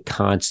right the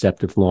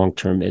concept of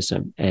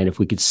long-termism. And if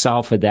we could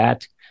solve for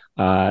that,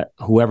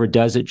 whoever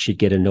does it should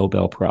get a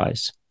Nobel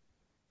Prize.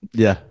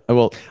 Yeah,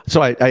 well,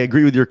 so I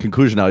agree with your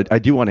conclusion. I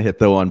do want to hit,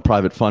 though, on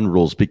private fund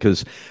rules,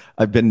 because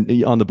I've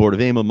been on the board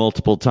of AIMA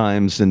multiple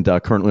times and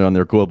currently on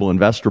their global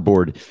investor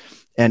board.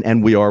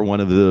 And we are one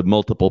of the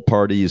multiple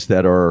parties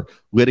that are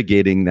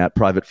litigating that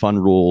private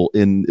fund rule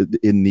in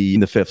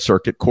the Fifth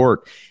Circuit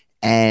Court.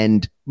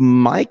 And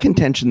my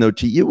contention, though,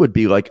 to you would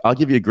be like, I'll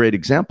give you a great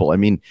example. I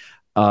mean,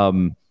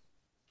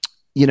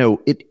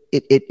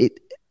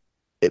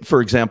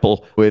 for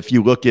example, if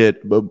you look at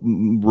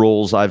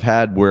roles I've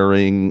had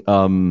wearing,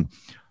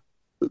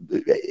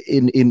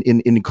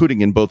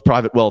 including in both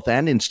private wealth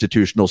and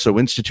institutional, so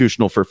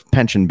institutional for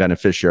pension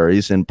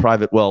beneficiaries and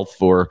private wealth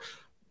for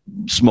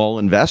small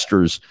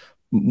investors,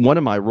 one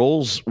of my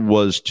roles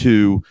was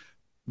to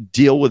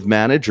deal with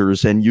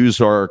managers and use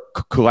our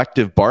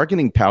collective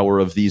bargaining power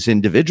of these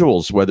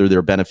individuals, whether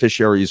they're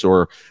beneficiaries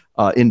or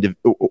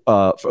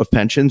of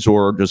pensions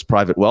or just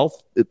private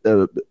wealth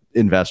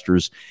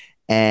investors,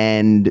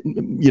 and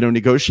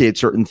negotiate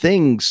certain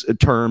things,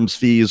 terms,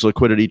 fees,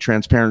 liquidity,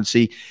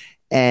 transparency.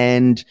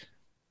 And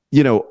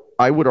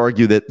I would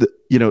argue that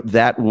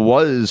that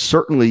was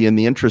certainly in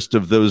the interest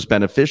of those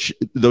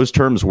those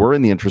terms were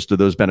in the interest of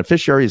those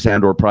beneficiaries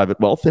and or private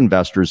wealth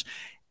investors.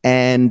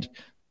 And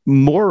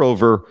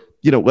moreover,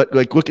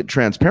 look at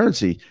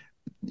transparency.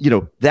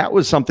 That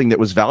was something that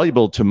was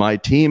valuable to my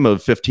team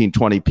of 15,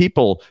 20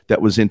 people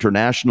that was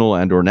international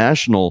and or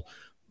national.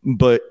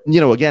 But,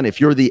 again,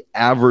 if you're the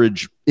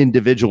average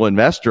individual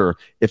investor,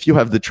 if you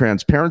have the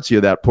transparency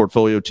of that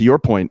portfolio, to your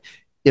point,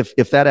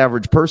 if that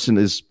average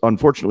person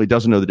unfortunately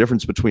doesn't know the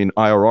difference between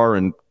IRR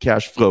and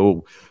cash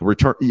flow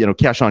return,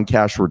 cash on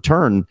cash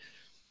return,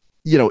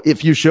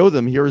 if you show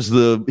them here's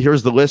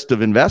the list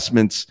of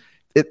investments,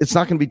 it's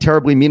not going to be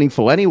terribly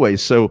meaningful anyway.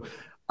 So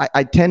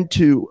I tend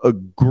to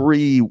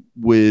agree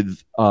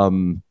with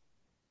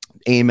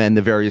AIMA and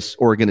the various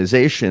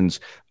organizations,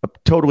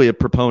 totally a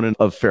proponent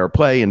of fair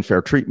play and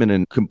fair treatment,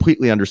 and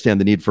completely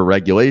understand the need for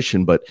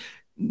regulation. But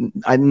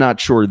I'm not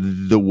sure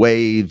the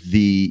way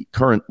the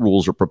current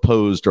rules are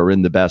proposed are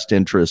in the best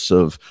interests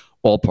of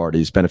all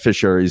parties,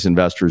 beneficiaries,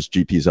 investors,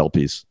 GPs,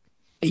 LPs.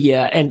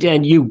 Yeah,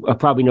 and you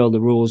probably know the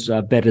rules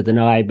better than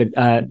I, but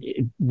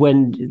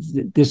when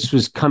this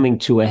was coming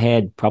to a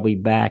head, probably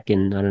back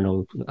in,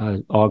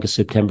 August,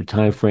 September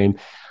timeframe,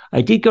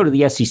 I did go to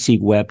the SEC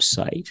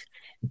website,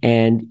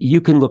 and you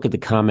can look at the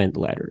comment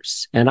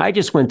letters. And I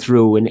just went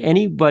through, and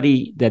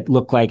anybody that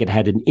looked like it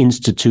had an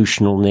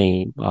institutional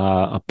name,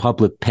 a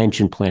public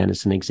pension plan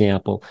as an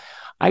example,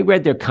 I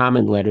read their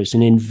comment letters,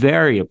 and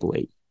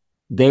invariably,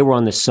 they were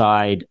on the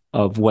side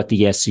of what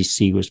the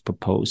SEC was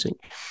proposing.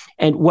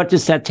 And what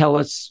does that tell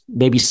us?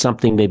 Maybe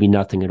something, maybe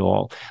nothing at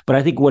all. But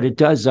I think what it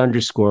does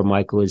underscore,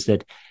 Michael, is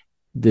that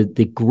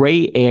the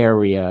gray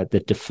area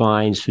that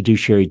defines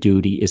fiduciary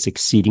duty is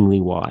exceedingly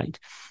wide.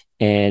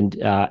 And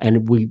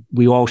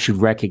we all should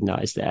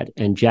recognize that.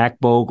 And Jack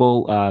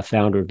Bogle,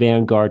 founder of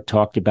Vanguard,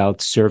 talked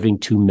about serving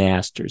two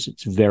masters.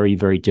 It's very,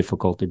 very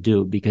difficult to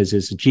do because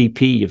as a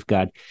GP, you've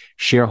got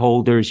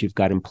shareholders, you've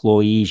got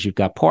employees, you've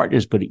got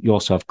partners, but you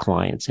also have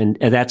clients. And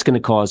that's going to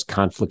cause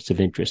conflicts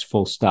of interest,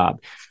 full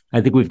stop. I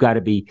think we've got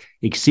to be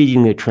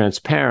exceedingly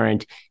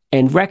transparent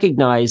and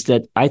recognize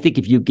that I think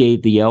if you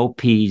gave the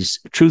LPs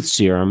truth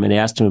serum and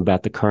asked them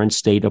about the current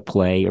state of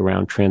play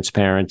around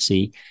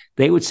transparency,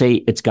 they would say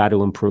it's got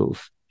to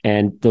improve.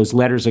 And those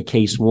letters are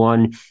case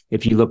one.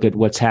 If you look at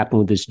what's happened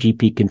with this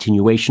GP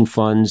continuation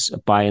funds,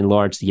 by and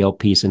large, the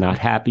LPs are not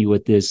happy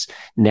with this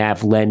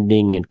NAV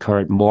lending and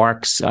current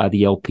marks,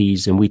 the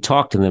LPs. And we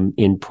talk to them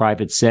in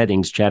private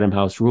settings, Chatham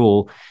House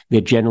rule.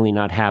 They're generally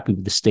not happy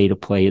with the state of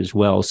play as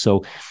well.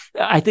 So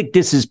I think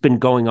this has been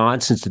going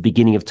on since the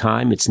beginning of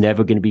time. It's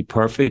never going to be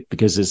perfect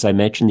because, as I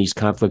mentioned, these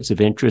conflicts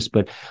of interest.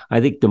 But I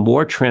think the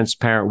more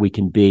transparent we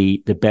can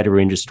be, the better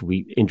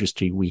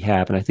industry we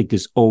have. And I think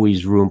there's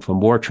always room for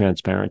more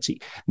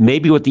transparency.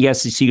 Maybe what the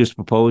SEC was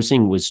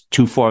proposing was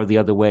too far the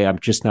other way. I'm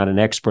just not an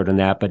expert on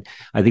that. But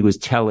I think it was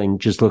telling,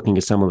 just looking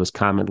at some of those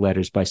comment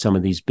letters by some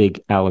of these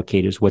big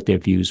allocators, what their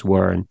views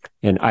were.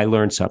 And I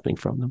learned something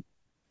from them.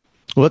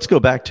 Well, let's go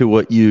back to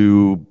what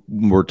you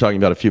were talking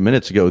about a few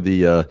minutes ago,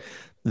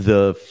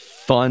 the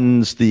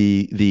funds,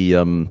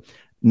 the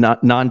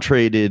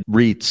non-traded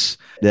REITs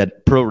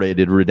that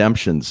prorated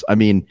redemptions. I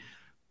mean,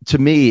 to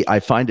me, I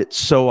find it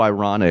so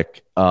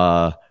ironic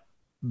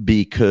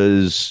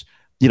because,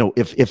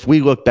 if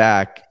we look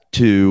back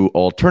to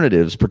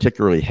alternatives,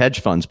 particularly hedge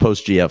funds,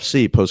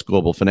 post-GFC,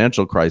 post-global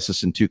financial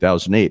crisis in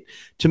 2008,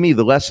 to me,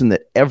 the lesson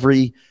that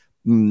every,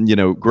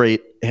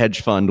 great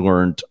hedge fund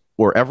learned,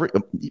 or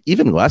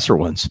even lesser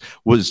ones,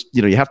 was,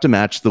 you have to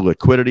match the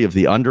liquidity of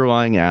the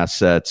underlying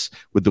assets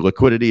with the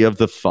liquidity of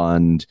the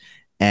fund.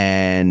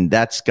 And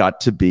that's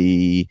got to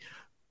be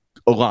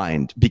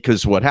aligned,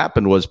 because what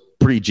happened was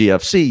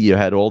pre-GFC, you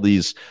had all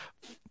these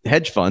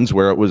hedge funds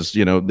where it was,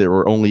 there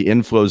were only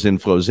inflows,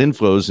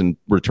 and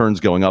returns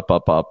going up.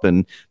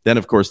 And then,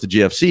 of course, the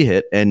GFC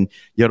hit, and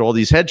you had all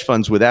these hedge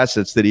funds with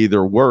assets that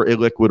either were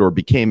illiquid or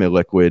became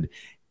illiquid.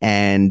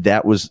 And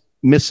that was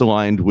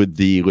misaligned with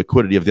the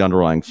liquidity of the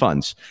underlying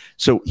funds.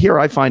 So here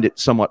I find it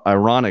somewhat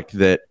ironic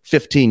that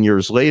 15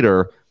 years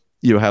later,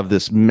 you have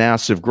this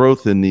massive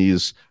growth in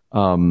these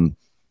liquid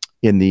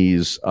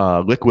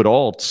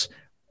alts,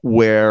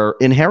 where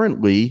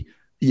inherently,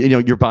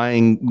 you're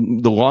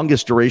buying the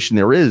longest duration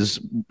there is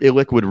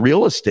illiquid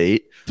real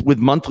estate with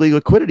monthly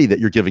liquidity that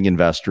you're giving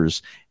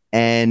investors.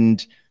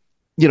 And,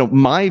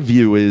 my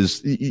view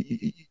is,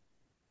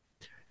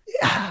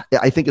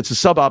 I think it's a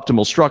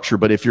suboptimal structure,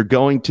 but if you're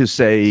going to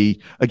say,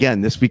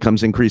 again, this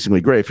becomes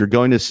increasingly gray. If you're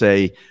going to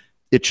say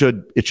it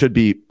should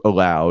be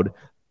allowed,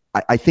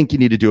 I think you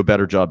need to do a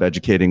better job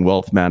educating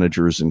wealth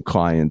managers and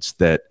clients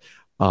that,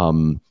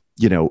 in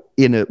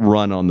a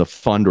run on the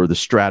fund or the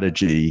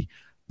strategy,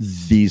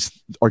 these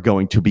are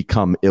going to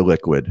become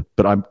illiquid.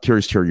 But I'm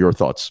curious to hear your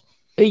thoughts.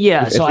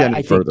 Yeah, so if I any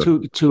think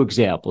further. two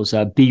examples.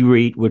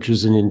 BREIT, which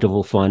was an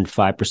interval fund,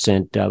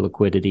 5%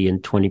 liquidity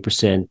and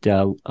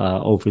 20%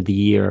 over the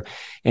year.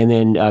 And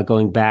then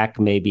going back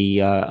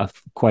maybe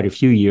quite a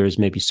few years,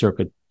 maybe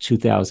circa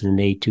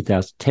 2008,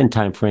 2010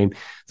 timeframe,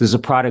 there's a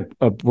product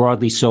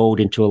broadly sold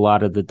into a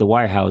lot of the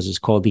wirehouses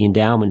called the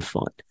endowment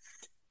fund.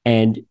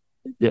 And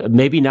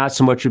maybe not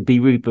so much with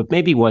BREIT, but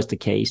maybe was the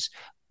case.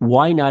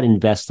 Why not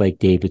invest like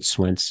David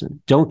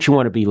Swensen? Don't you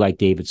want to be like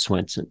David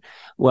Swensen?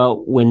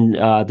 Well, when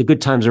the good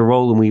times are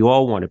rolling, we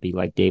all want to be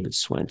like David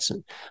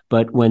Swensen.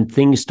 But when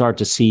things start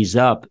to seize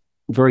up,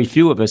 very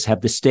few of us have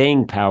the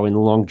staying power and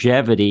the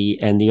longevity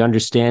and the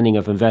understanding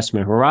of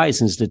investment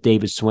horizons that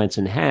David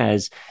Swensen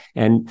has.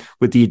 And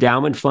with the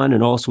endowment fund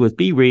and also with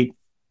BREIT,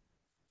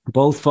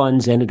 both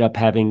funds ended up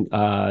having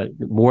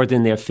more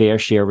than their fair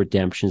share of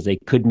redemptions. They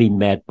couldn't be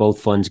met.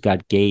 Both funds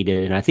got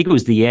gated. And I think it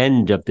was the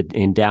end of the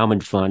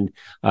endowment fund.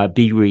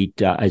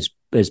 BREIT,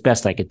 as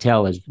best I could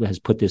tell, has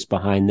put this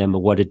behind them.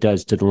 And what it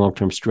does to the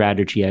long-term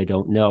strategy, I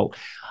don't know.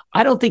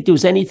 I don't think there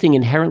was anything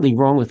inherently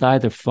wrong with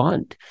either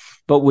fund.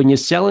 But when you're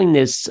selling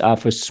this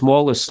for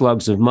smaller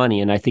slugs of money,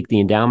 and I think the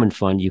endowment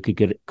fund, you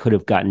could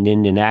have gotten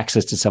in and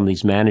access to some of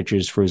these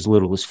managers for as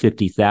little as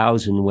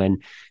 $50,000 when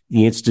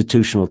the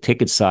institutional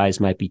ticket size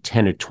might be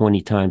 10 or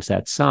 20 times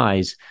that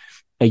size.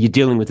 You're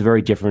dealing with a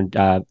very different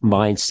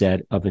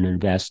mindset of an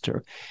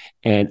investor.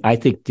 And I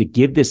think to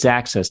give this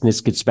access, and this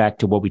gets back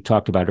to what we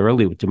talked about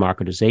earlier with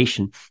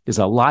democratization, there's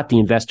a lot the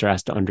investor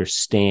has to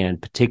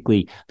understand,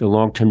 particularly the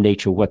long-term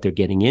nature of what they're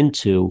getting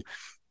into.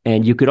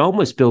 And you could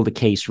almost build a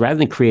case rather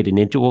than create an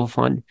interval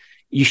fund.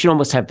 You should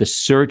almost have the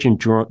Surgeon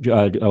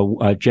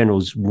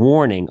General's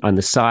warning on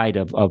the side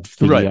of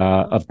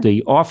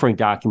the offering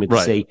document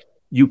to say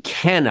you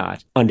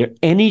cannot, under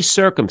any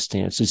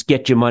circumstances,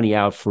 get your money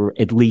out for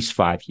at least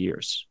 5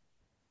 years.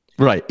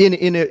 Right.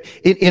 In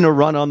a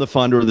run on the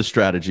fund or the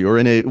strategy, or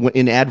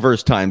in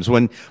adverse times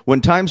when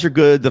times are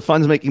good, the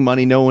fund's making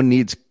money, no one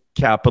needs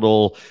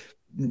capital.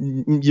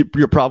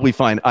 You're probably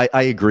fine.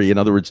 I agree. In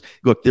other words,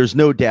 look, there's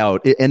no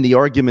doubt. And the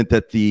argument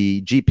that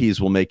the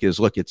GPs will make is,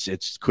 look,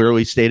 it's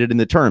clearly stated in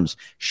the terms.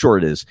 Sure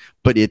it is,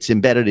 but it's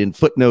embedded in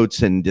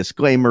footnotes and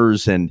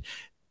disclaimers, and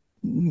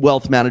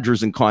wealth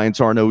managers and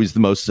clients aren't always the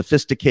most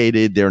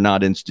sophisticated. They're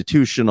not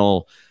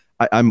institutional.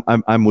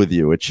 I'm with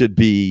you. It should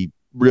be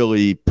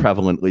really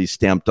prevalently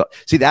stamped up.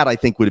 See, that I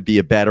think would be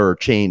a better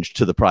change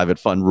to the private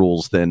fund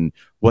rules than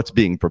what's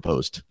being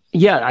proposed.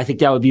 Yeah, I think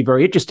that would be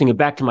very interesting. And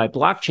back to my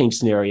blockchain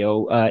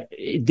scenario,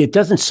 it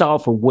doesn't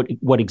solve for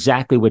what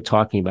exactly we're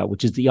talking about,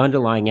 which is the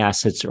underlying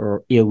assets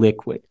are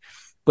illiquid.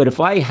 But if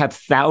I have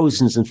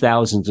thousands and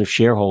thousands of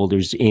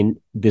shareholders in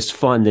this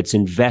fund that's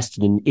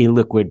invested in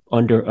illiquid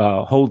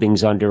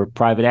holdings under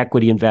private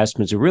equity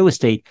investments or real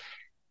estate,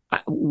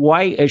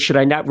 why should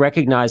I not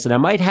recognize that I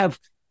might have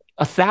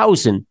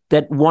 1,000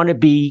 that want to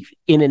be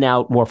in and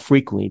out more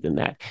frequently than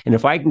that? And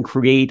if I can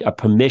create a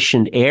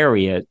permissioned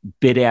area,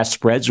 bid-ask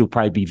spreads will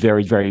probably be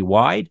very, very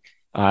wide.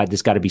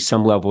 There's got to be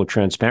some level of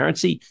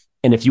transparency.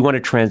 And if you want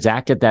to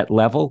transact at that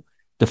level,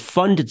 the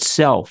fund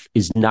itself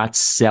is not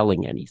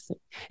selling anything.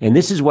 And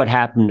this is what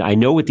happened, I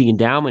know, with the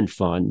endowment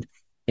fund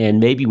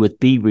and maybe with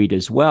BREIT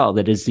as well,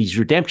 that as these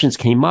redemptions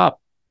came up,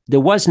 there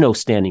was no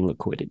standing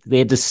liquidity. They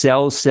had to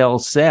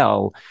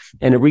sell.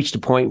 And it reached a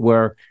point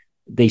where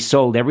they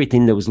sold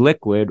everything that was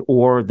liquid,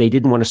 or they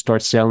didn't want to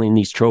start selling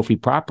these trophy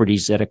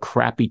properties at a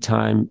crappy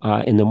time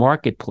in the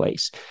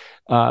marketplace.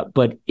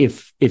 But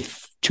if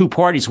two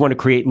parties want to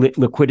create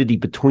liquidity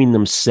between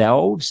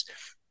themselves,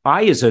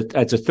 I, as a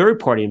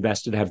third-party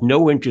investor, have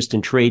no interest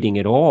in trading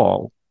at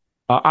all.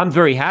 I'm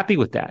very happy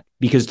with that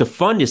because the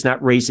fund is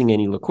not raising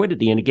any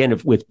liquidity. And again,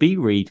 with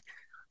BREIT,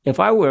 if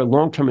I were a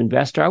long-term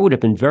investor, I would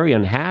have been very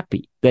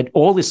unhappy that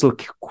all this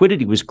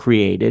liquidity was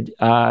created,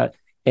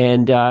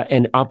 and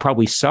I'm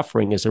probably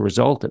suffering as a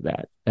result of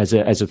that as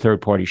a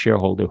third-party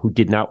shareholder who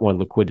did not want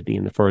liquidity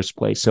in the first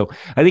place. So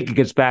I think it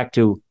gets back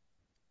to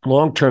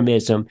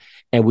long-termism,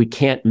 and we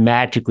can't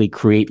magically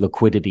create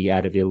liquidity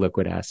out of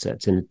illiquid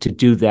assets. And to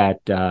do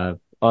that,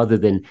 other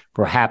than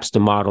perhaps the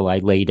model I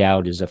laid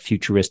out is a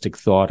futuristic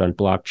thought on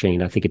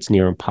blockchain, I think it's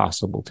near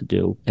impossible to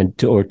do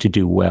or to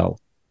do well.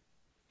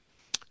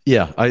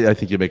 Yeah, I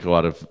think you make a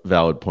lot of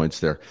valid points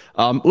there.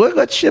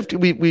 Let's shift.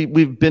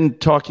 We've been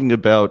talking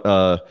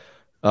about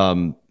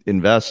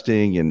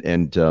investing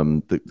and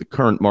the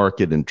current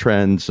market and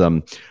trends.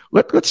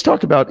 Let's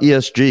talk about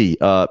ESG.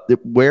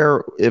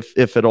 Where,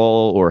 if at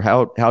all, or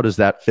how does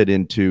that fit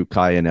into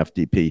CAIA and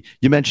FDP?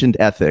 You mentioned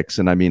ethics,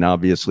 and I mean,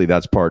 obviously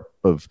that's part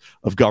of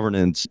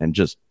governance and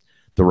just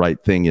the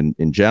right thing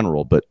in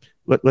general. But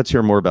let's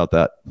hear more about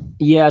that.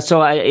 Yeah, so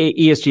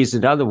ESG is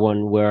another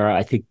one where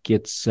I think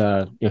it's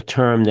a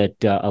term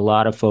that a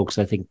lot of folks,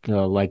 I think,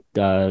 like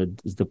the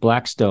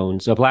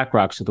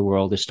BlackRocks of the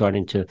world, are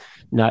starting to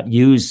not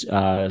use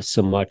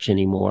so much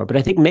anymore. But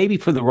I think maybe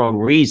for the wrong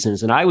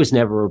reasons. And I was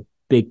never a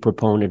big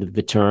proponent of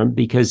the term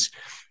because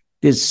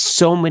there's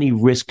so many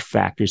risk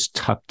factors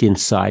tucked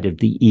inside of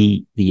the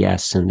E, the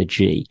S, and the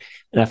G.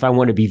 And if I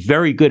want to be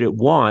very good at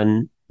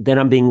one, then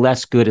I'm being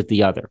less good at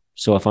the other.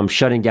 So if I'm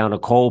shutting down a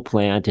coal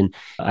plant and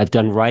I've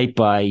done right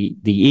by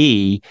the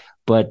E,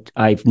 but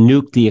I've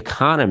nuked the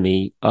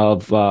economy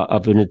of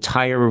an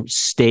entire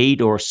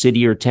state or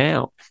city or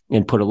town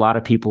and put a lot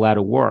of people out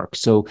of work.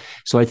 So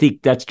I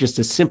think that's just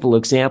a simple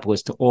example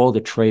as to all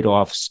the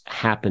trade-offs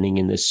happening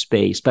in this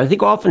space. But I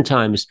think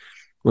oftentimes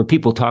when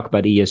people talk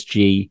about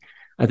ESG,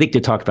 I think they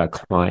talk about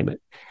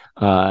climate.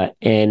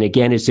 And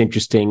again, it's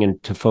interesting,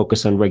 and to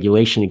focus on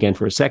regulation again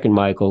for a second,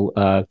 Michael,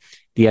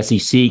 the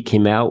SEC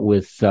came out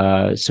with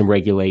some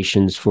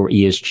regulations for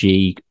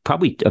ESG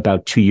probably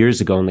about 2 years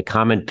ago, and the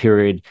comment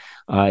period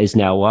is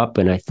now up.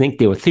 And I think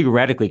they were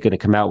theoretically going to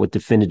come out with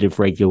definitive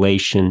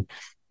regulation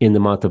in the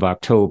month of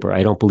October.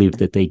 I don't believe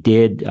that they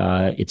did.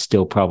 It's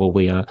still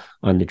probably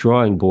on the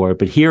drawing board.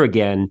 But here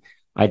again,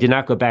 I did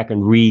not go back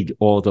and read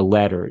all the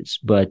letters,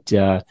 but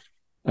there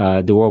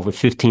were over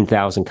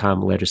 15,000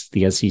 comment letters to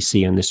the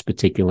SEC on this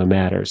particular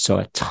matter. So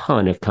a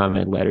ton of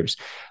comment letters.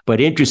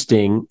 But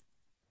interesting,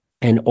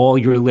 and all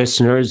your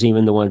listeners,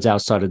 even the ones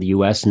outside of the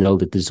U.S., know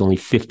that there's only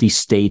 50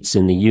 states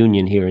in the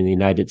union here in the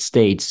United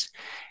States.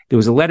 There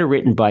was a letter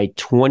written by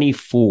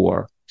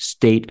 24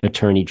 state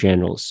attorney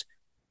generals,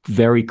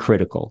 very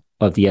critical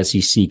of the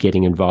SEC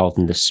getting involved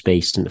in the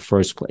space in the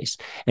first place.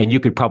 And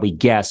you could probably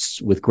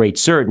guess with great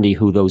certainty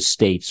who those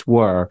states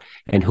were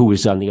and who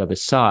was on the other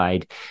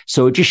side.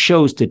 So it just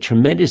shows the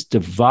tremendous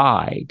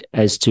divide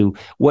as to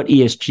what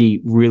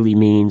ESG really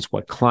means,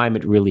 what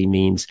climate really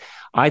means.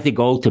 I think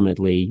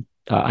ultimately,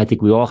 I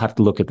think we all have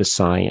to look at the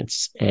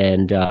science,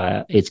 and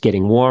it's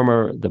getting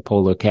warmer. The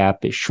polar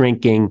cap is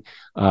shrinking.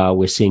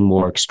 We're seeing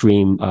more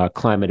extreme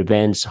climate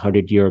events.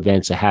 100-year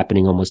events are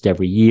happening almost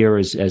every year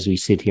as we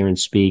sit here and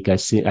speak. I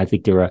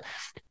think there are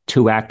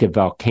 2 active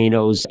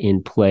volcanoes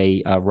in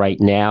play right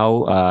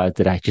now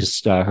that I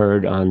just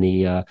heard on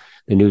the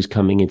news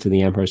coming into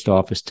the Amherst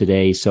office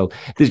today. So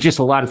there's just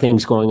a lot of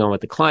things going on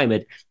with the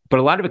climate. But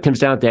a lot of it comes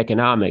down to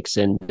economics,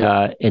 and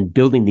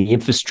building the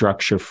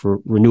infrastructure for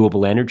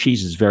renewable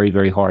energies is very,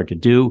 very hard to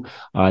do.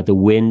 The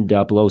wind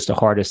blows the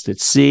hardest at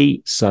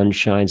sea, sun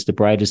shines the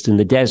brightest in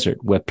the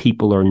desert where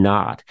people are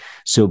not.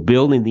 So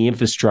building the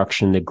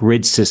infrastructure and the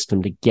grid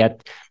system to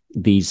get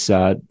this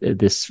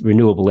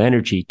renewable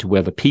energy to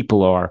where the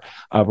people are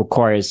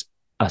requires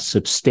a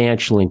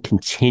substantial and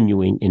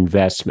continuing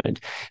investment.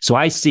 So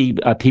I see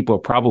people are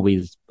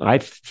probably, I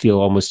feel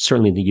almost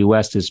certainly in the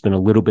U.S., there's been a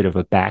little bit of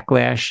a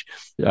backlash.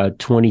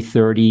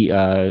 2030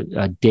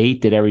 a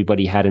date that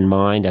everybody had in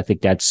mind, I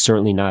think that's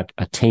certainly not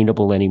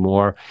attainable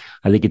anymore.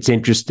 I think it's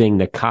interesting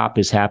that COP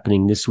is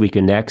happening this week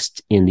and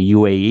next in the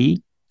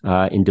UAE,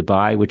 in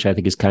Dubai, which I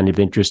think is kind of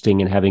interesting.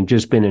 And having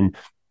just been in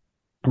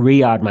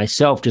Riyadh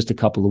myself just a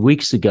couple of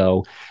weeks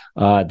ago,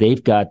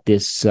 they've got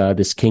this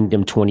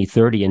Kingdom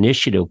 2030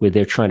 initiative where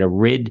they're trying to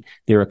rid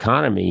their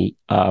economy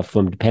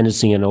from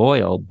dependency on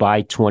oil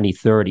by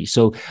 2030.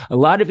 So a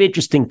lot of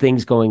interesting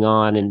things going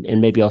on. And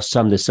maybe I'll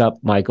sum this up,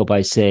 Michael,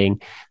 by saying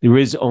there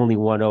is only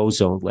one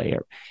ozone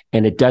layer.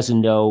 And it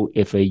doesn't know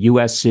if a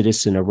U.S.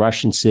 citizen, a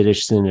Russian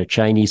citizen, a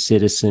Chinese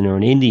citizen, or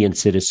an Indian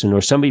citizen,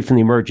 or somebody from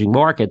the emerging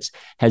markets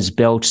has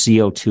belched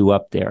CO2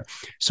 up there.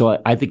 So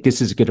I think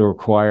this is going to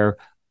require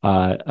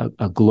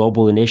a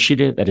global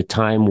initiative at a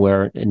time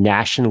where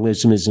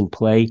nationalism is in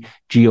play.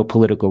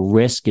 Geopolitical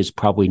risk has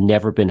probably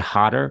never been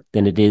hotter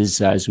than it is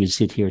as we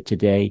sit here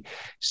today.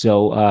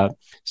 So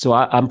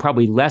I'm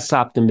probably less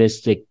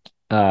optimistic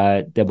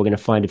that we're going to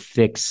find a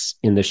fix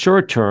in the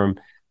short term.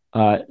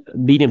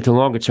 Medium to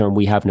longer term,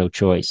 we have no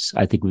choice.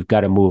 I think we've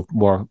got to move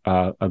more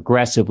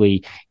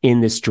aggressively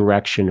in this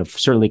direction of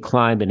certainly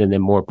climate, and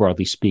then more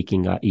broadly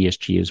speaking,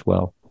 ESG as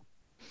well.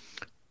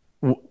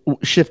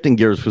 Shifting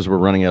gears because we're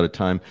running out of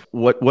time,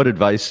 what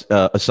advice,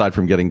 aside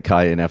from getting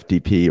CAIA and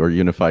FDP or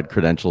unified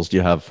credentials, do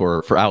you have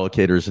for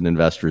allocators and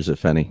investors,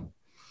 if any?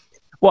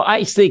 Well,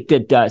 I think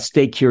that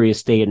stay curious,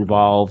 stay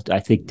involved. I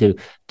think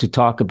to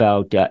talk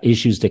about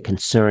issues that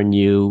concern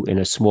you in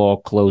a small,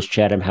 closed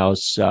Chatham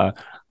House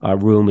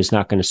room is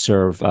not going to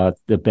serve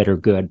the better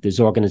good. There's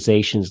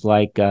organizations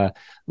like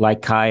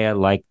CAIA,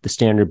 like the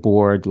Standard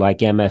Board, like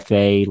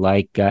MFA,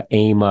 like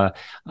AIMA,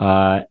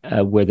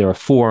 where there are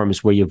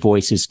forums where your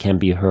voices can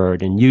be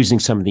heard, and using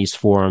some of these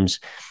forums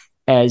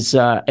as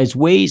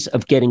ways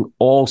of getting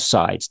all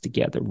sides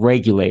together,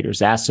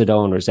 regulators, asset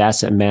owners,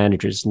 asset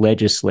managers,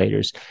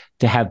 legislators,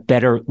 to have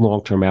better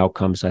long-term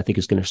outcomes, I think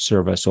is going to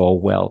serve us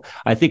all well.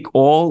 I think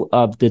all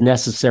of the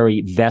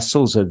necessary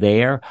vessels are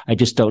there. I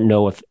just don't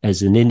know if,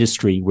 as an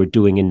industry, we're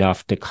doing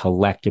enough to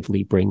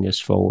collectively bring this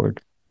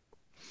forward.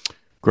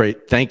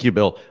 Great. Thank you,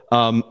 Bill.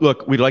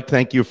 Look, we'd like to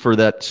thank you for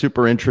that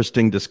super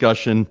interesting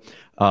discussion,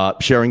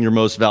 sharing your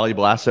most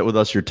valuable asset with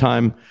us, your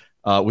time.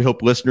 We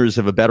hope listeners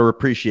have a better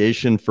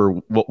appreciation for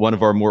what one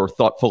of our more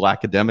thoughtful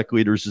academic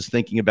leaders is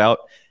thinking about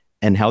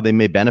and how they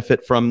may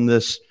benefit from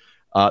this.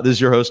 This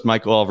is your host,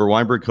 Michael Oliver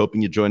Weinberg,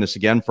 hoping you join us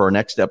again for our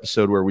next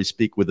episode where we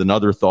speak with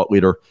another thought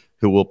leader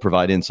who will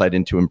provide insight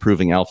into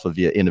improving alpha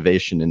via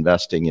innovation,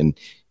 investing, and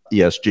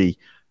ESG.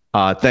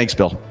 Thanks,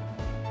 Bill.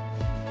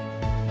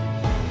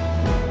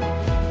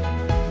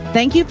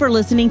 Thank you for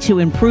listening to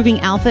Improving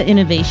Alpha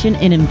Innovation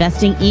in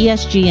Investing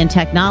ESG and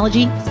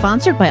Technology,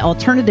 sponsored by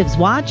Alternatives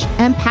Watch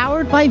and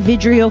powered by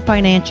Vidrio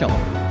Financial.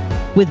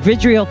 With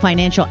Vidrio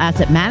Financial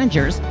Asset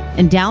Managers,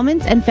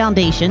 endowments and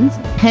foundations,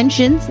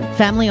 pensions,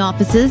 family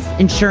offices,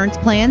 insurance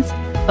plans,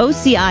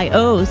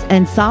 OCIOs,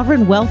 and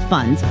sovereign wealth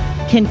funds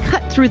can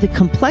cut through the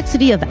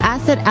complexity of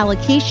asset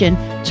allocation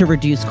to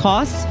reduce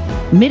costs,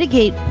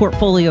 mitigate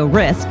portfolio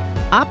risk,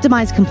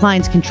 optimize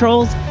compliance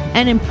controls,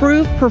 and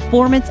improve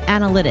performance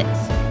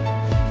analytics.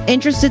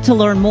 Interested to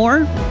learn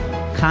more?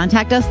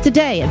 Contact us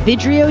today at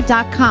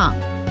vidrio.com.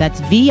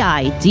 That's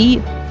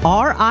VIDRIO.com.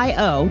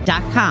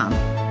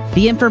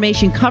 The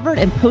information covered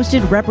and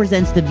posted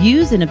represents the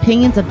views and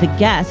opinions of the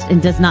guest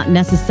and does not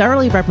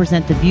necessarily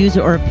represent the views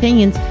or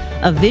opinions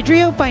of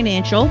Vidrio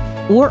Financial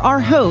or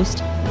our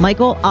host,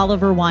 Michael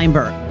Oliver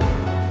Weinberg.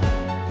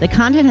 The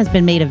content has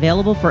been made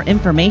available for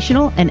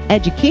informational and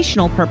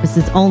educational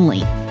purposes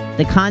only.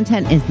 The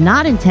content is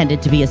not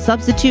intended to be a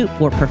substitute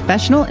for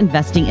professional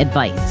investing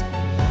advice.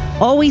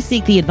 Always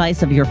seek the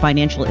advice of your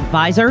financial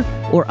advisor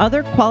or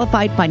other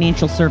qualified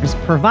financial service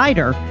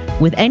provider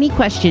with any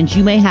questions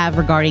you may have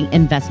regarding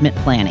investment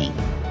planning.